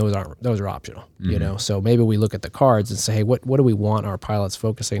areas, and those are optional. So maybe we look at the cards and say, hey, what do we want our pilots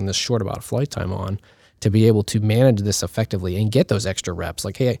focusing this short amount of flight time on to be able to manage this effectively and get those extra reps?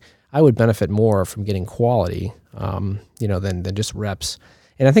 Like, hey, I would benefit more from getting quality, than just reps.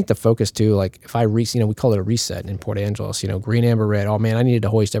 And I think the focus too, like if I we call it a reset in Port Angeles, green, amber, red. Oh man, I needed to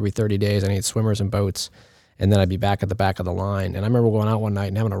hoist every 30 days. I needed swimmers and boats. And then I'd be back at the back of the line. And I remember going out one night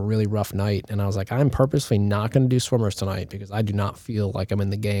and having a really rough night. And I was like, I'm purposely not going to do swimmers tonight because I do not feel like I'm in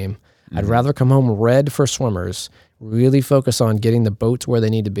the game. Mm-hmm. I'd rather come home red for swimmers, really focus on getting the boats where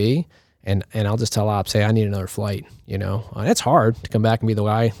they need to be. And I'll just tell ops, hey, I need another flight, And it's hard to come back and be the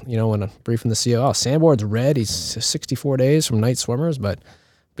guy, when I'm briefing the CO, Sandboard's red. He's 64 days from night swimmers, But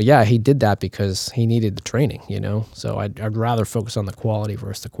yeah, he did that because he needed the training, So I'd rather focus on the quality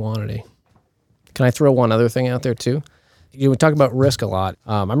versus the quantity. Can I throw one other thing out there too? We talk about risk a lot.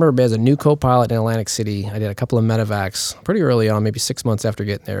 I remember as a new co-pilot in Atlantic City, I did a couple of medevacs pretty early on, maybe 6 months after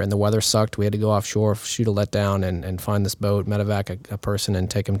getting there, and the weather sucked. We had to go offshore, shoot a letdown, and find this boat, medevac a person, and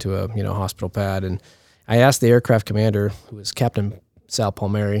take him to a hospital pad. And I asked the aircraft commander, who was Captain Sal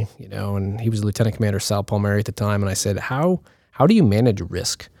Palmieri, and he was Lieutenant Commander Sal Palmieri at the time, and I said, how do you manage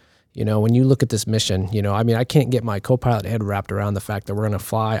risk? When you look at this mission, I can't get my co-pilot head wrapped around the fact that we're going to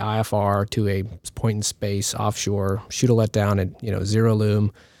fly IFR to a point in space offshore, shoot a letdown at, zero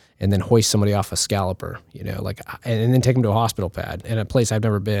loom, and then hoist somebody off a scalloper, and then take them to a hospital pad in a place I've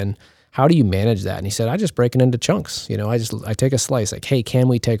never been. How do you manage that? And he said, I just break it into chunks. I take a slice like, hey, can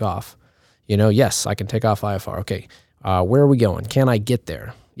we take off? Yes, I can take off IFR. Okay. Where are we going? Can I get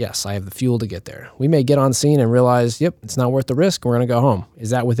there? Yes, I have the fuel to get there. We may get on scene and realize, yep, it's not worth the risk. We're going to go home. Is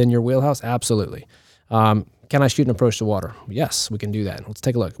that within your wheelhouse? Absolutely. Can I shoot an approach to water? Yes, we can do that. Let's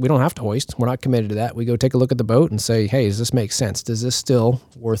take a look. We don't have to hoist. We're not committed to that. We go take a look at the boat and say, hey, does this make sense? Does this still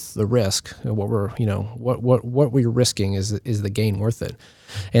worth the risk? What we're risking, is the gain worth it?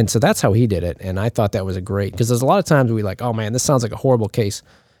 And so that's how he did it. And I thought that was a great, because there's a lot of times we like, oh man, this sounds like a horrible case.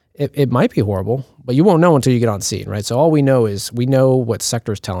 It might be horrible, but you won't know until you get on scene, right? So all we know is we know what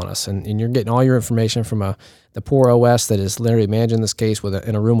sector's telling us, and you're getting all your information from the poor OS that is literally managing this case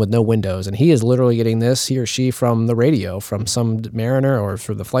in a room with no windows, and he is literally getting this, he or she, from the radio, from some mariner or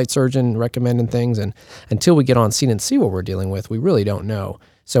from the flight surgeon recommending things, and until we get on scene and see what we're dealing with, we really don't know.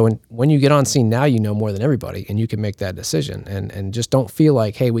 So when you get on scene now, you know more than everybody, and you can make that decision, and just don't feel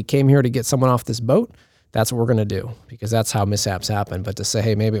like, hey, we came here to get someone off this boat. That's what we're going to do, because that's how mishaps happen. But to say,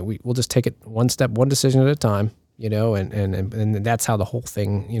 hey, maybe we'll just take it one decision at a time, and that's how the whole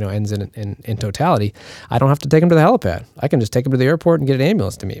thing, ends in totality. I don't have to take them to the helipad. I can just take them to the airport and get an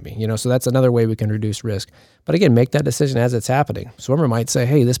ambulance to meet me, so that's another way we can reduce risk. But again, make that decision as it's happening. Swimmer might say,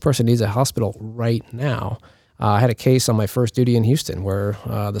 hey, this person needs a hospital right now. I had a case on my first duty in Houston where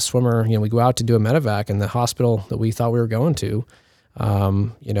the swimmer, we go out to do a medevac, and the hospital that we thought we were going to,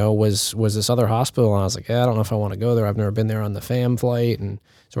 was this other hospital. And I was like, I don't know if I want to go there. I've never been there on the FAM flight. And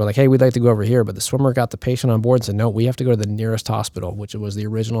so we're like, hey, we'd like to go over here. But the swimmer got the patient on board and said, no, we have to go to the nearest hospital, which was the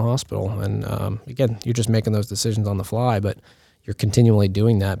original hospital. And again, you're just making those decisions on the fly, but you're continually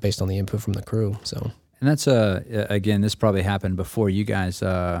doing that based on the input from the crew. So, and that's again, this probably happened before you guys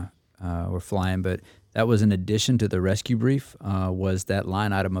were flying, but that was in addition to the rescue brief, was that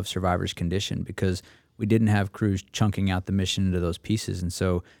line item of survivor's condition, because we didn't have crews chunking out the mission into those pieces. And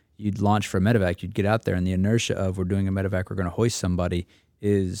so you'd launch for a medevac, you'd get out there, and the inertia of we're doing a medevac, we're going to hoist somebody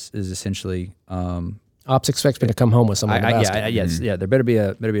is essentially ops expects me to come home with someone. There better be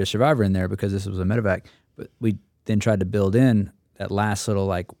a survivor in there because this was a medevac. But we then tried to build in that last little,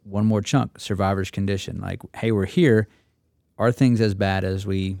 like, one more chunk, survivor's condition. Like, hey, we're here. Are things as bad as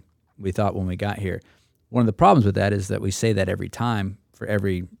we thought when we got here? One of the problems with that is that we say that every time for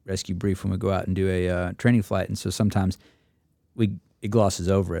every rescue brief when we go out and do a training flight, and so sometimes it glosses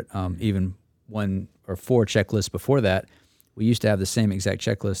over it. Even 1 or 4 checklists before that, we used to have the same exact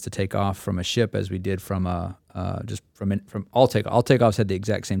checklist to take off from a ship as we did from all takeoffs had the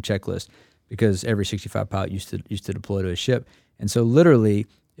exact same checklist because every 65 pilot used to deploy to a ship, and so literally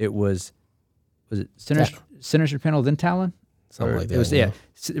it was it center instrument panel then Talon? Something like that. It was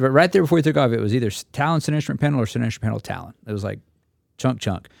right there before we took off. It was either Talon center instrument panel or center instrument panel Talon. It was like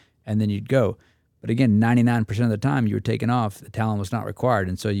chunk, and then you'd go. But again, 99% of the time you were taking off, the Talon was not required,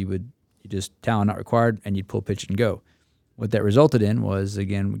 and so you just Talon not required, and you'd pull pitch and go. What that resulted in was,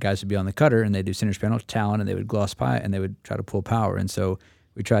 again, guys would be on the cutter and they'd do center instrument panel Talon, and they would gloss pie and they would try to pull power, and so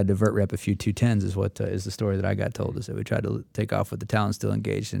we tried to vert rep a few 210s is what is the story that I got told, is that we tried to take off with the Talon still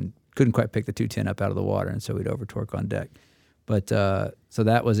engaged and couldn't quite pick the 210 up out of the water, and so we'd over torque on deck. But so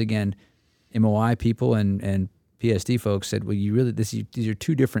that was, again, MOI people and PSD folks said, well, these are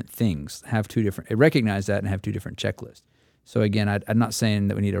 2 different things. Recognize that and have 2 different checklists. So again, I'm not saying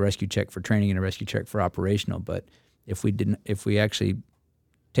that we need a rescue check for training and a rescue check for operational, but if we actually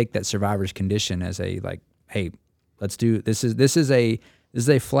take that survivor's condition as a, like, hey, let's do this is a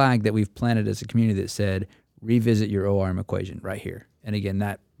flag that we've planted as a community that said revisit your ORM equation right here. And again,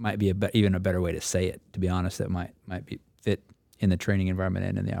 that might be even a better way to say it. To be honest, that might be fit in the training environment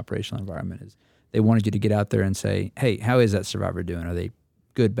and in the operational environment. Is they wanted you to get out there and say, hey, how is that survivor doing? Are they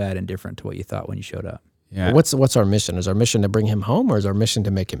good, bad, and different to what you thought when you showed up? Yeah. What's our mission? Is our mission to bring him home, or is our mission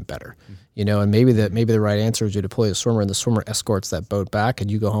to make him better? And maybe the right answer is you deploy a swimmer and the swimmer escorts that boat back and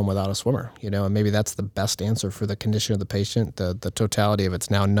you go home without a swimmer, and maybe that's the best answer for the condition of the patient, the totality of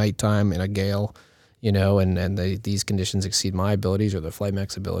it's now nighttime in a gale, and these conditions exceed my abilities or the flight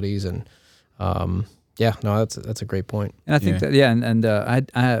mech's abilities. And that's a great point. And I think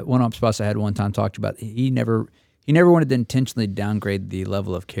I had one ops boss I had one time talked about, he never wanted to intentionally downgrade the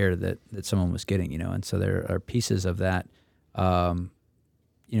level of care that someone was getting, and so there are pieces of that.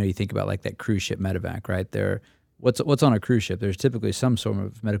 You think about like that cruise ship medevac, right? What's on a cruise ship? There's typically some sort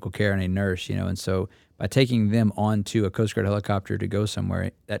of medical care and a nurse, and so by taking them onto a Coast Guard helicopter to go somewhere,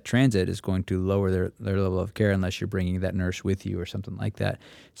 that transit is going to lower their level of care unless you're bringing that nurse with you or something like that.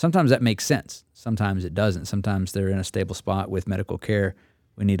 Sometimes that makes sense. Sometimes it doesn't. Sometimes they're in a stable spot with medical care.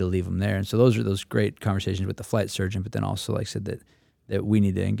 We need to leave them there. And so those are those great conversations with the flight surgeon, but then also, like I said, that we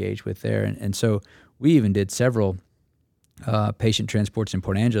need to engage with there. And so we even did several patient transports in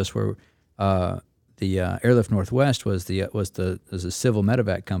Port Angeles where the Airlift Northwest was a civil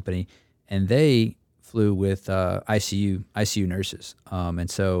medevac company, and they flew with ICU nurses. And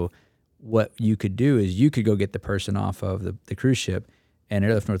so what you could do is you could go get the person off of the cruise ship, and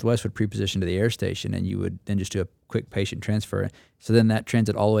Airlift Northwest would pre-position to the air station, and you would then just do a quick patient transfer. So then that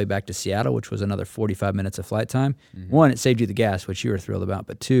transit all the way back to Seattle, which was another 45 minutes of flight time. Mm-hmm. 1, it saved you the gas, which you were thrilled about.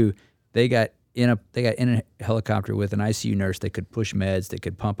 But 2, they got in a helicopter with an ICU nurse that could push meds, that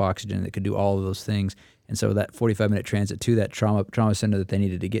could pump oxygen, that could do all of those things. And so that 45-minute transit to that trauma center that they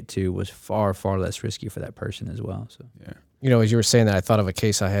needed to get to was far, far less risky for that person as well. So yeah. As you were saying that, I thought of a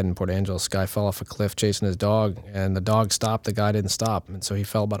case I had in Port Angeles. Guy fell off a cliff chasing his dog, and the dog stopped. The guy didn't stop, and so he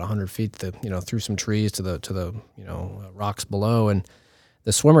fell about 100 feet. Through some trees to the rocks below. And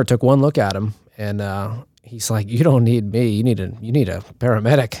the swimmer took one look at him, and he's like, "You don't need me. You need a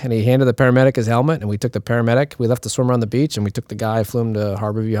paramedic." And he handed the paramedic his helmet, and we took the paramedic. We left the swimmer on the beach, and we took the guy, flew him to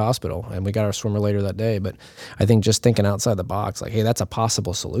Harborview Hospital, and we got our swimmer later that day. But I think just thinking outside the box, like, hey, that's a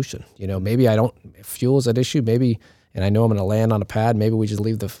possible solution. Maybe fuel's at issue. Maybe. And I know I'm going to land on a pad. Maybe we just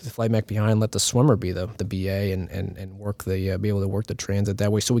leave the flight mech behind, let the swimmer be the BA and work be able to work the transit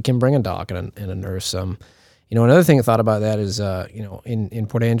that way, so we can bring a doc and a nurse. Another thing I thought about that is, in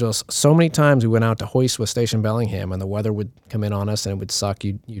Port Angeles, so many times we went out to hoist with Station Bellingham, and the weather would come in on us, and it would suck.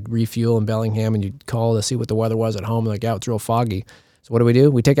 You'd refuel in Bellingham, and you'd call to see what the weather was at home. Like, yeah, it's real foggy. So what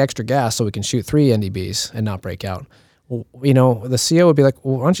do? We take extra gas so we can shoot 3 NDBs and not break out. Well, the CO would be like,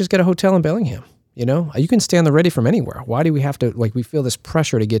 well, why don't you just get a hotel in Bellingham? You can stay on the ready from anywhere. Why do we have to, we feel this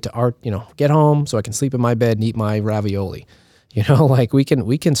pressure to get to get home so I can sleep in my bed and eat my ravioli? We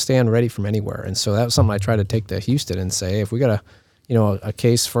can stand ready from anywhere. And so that was something I tried to take to Houston and say, hey, if we got a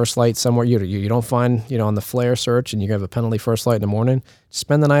case first light somewhere, you don't find, on the flare search and you have a penalty first light in the morning,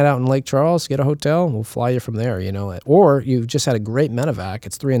 spend the night out in Lake Charles, get a hotel, and we'll fly you from there, Or you just had a great medevac,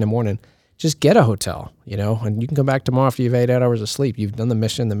 it's 3 a.m, just get a hotel, and you can come back tomorrow after you've 8 hours of sleep. You've done the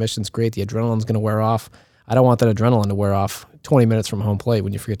mission. The mission's great. The adrenaline's going to wear off. I don't want that adrenaline to wear off 20 minutes from home plate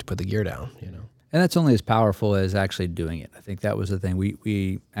when you forget to put the gear down, And that's only as powerful as actually doing it. I think that was the thing.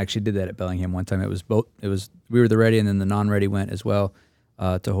 We actually did that at Bellingham one time. It was both. We were the ready, and then the non-ready went as well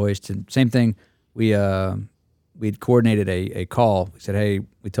to hoist. And same thing. We'd coordinated a call. We said, hey,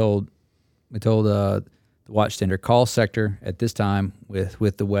 we told the watchstander, call sector at this time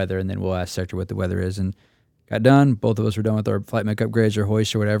with the weather, and then we'll ask sector what the weather is. And got done. Both of us were done with our flight make upgrades or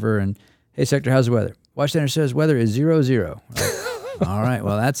hoist or whatever. And hey, sector, how's the weather? Watchstander says weather is 0-0. All right,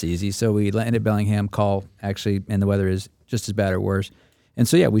 well, that's easy. So we landed at Bellingham, call actually, and the weather is just as bad or worse. And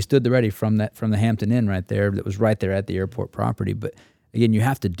so, yeah, we stood the ready from the Hampton Inn right there that was right there at the airport property. But, again, you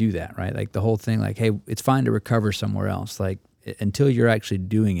have to do that, right? Like the whole thing, like, hey, it's fine to recover somewhere else. Like, until you're actually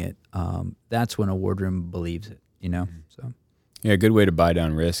doing it, that's when a wardroom believes it, So, yeah, a good way to buy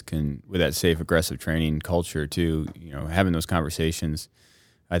down risk, and with that safe, aggressive training culture too, having those conversations.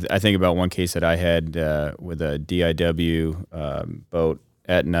 I think about one case that I had with a DIW boat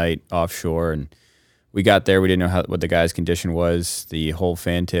at night offshore, and we got there. We didn't know what the guy's condition was. The whole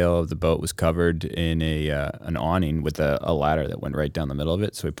fantail of the boat was covered in an awning with a ladder that went right down the middle of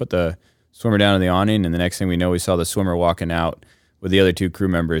it. So we put the swimmer down on the awning, and the next thing we know, we saw the swimmer walking out with the other 2 crew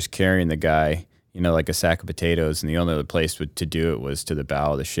members carrying the guy, like a sack of potatoes. And the only other place to do it was to the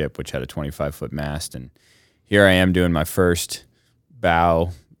bow of the ship, which had a 25-foot mast. And here I am doing my first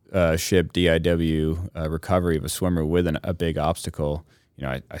bow ship DIW recovery of a swimmer with a big obstacle.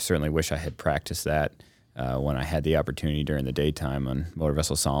 I certainly wish I had practiced that when I had the opportunity during the daytime on Motor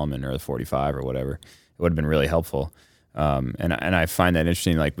Vessel Solomon or the 45 or whatever. It would have been really helpful. And I find that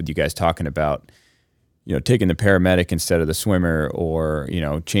interesting, like with you guys talking about, taking the paramedic instead of the swimmer, or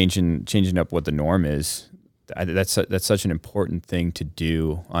changing up what the norm is. That's such an important thing to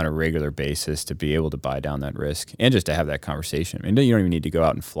do on a regular basis, to be able to buy down that risk and just to have that conversation. I mean, you don't even need to go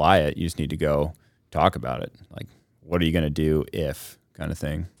out and fly it. You just need to go talk about it. Like, what are you going to do if kind of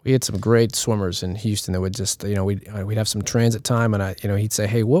thing? We had some great swimmers in Houston that would just, we'd have some transit time, and he'd say,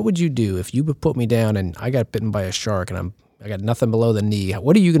 hey, what would you do if you would put me down and I got bitten by a shark and I got nothing below the knee?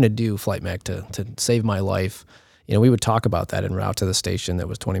 What are you going to do, flight mech, to save my life? We would talk about that en route to the station that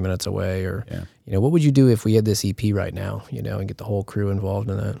was 20 minutes away, or, what would you do if we had this EP right now, and get the whole crew involved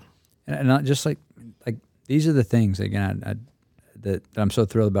in that. And not just like these are the things, again, that I'm so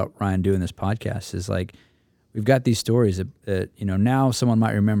thrilled about Ryan doing this podcast, is like, we've got these stories that now someone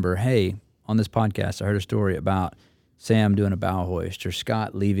might remember, hey, on this podcast, I heard a story about Sam doing a bow hoist, or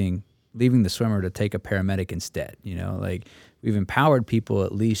Scott leaving the swimmer to take a paramedic instead. We've empowered people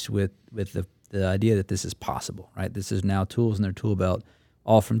at least with the idea that this is possible, right? This is now tools in their tool belt,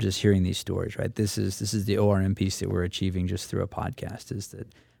 all from just hearing these stories, right? This is the ORM piece that we're achieving just through a podcast, is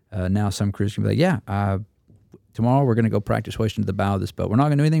that now some crews can be like, tomorrow we're going to go practice hoisting to the bow of this boat. We're not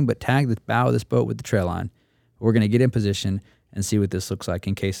going to do anything but tag the bow of this boat with the trail line. We're going to get in position and see what this looks like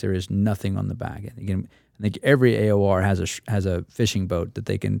in case there is nothing on the back. And again, I think every AOR has a fishing boat that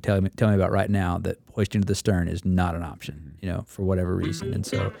they can tell me about right now that hoisting to the stern is not an option, for whatever reason. And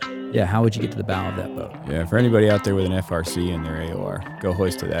so, yeah, how would you get to the bow of that boat? Yeah, for anybody out there with an FRC in their AOR, go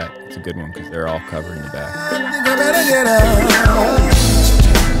hoist to that. It's a good one because they're all covered in the back.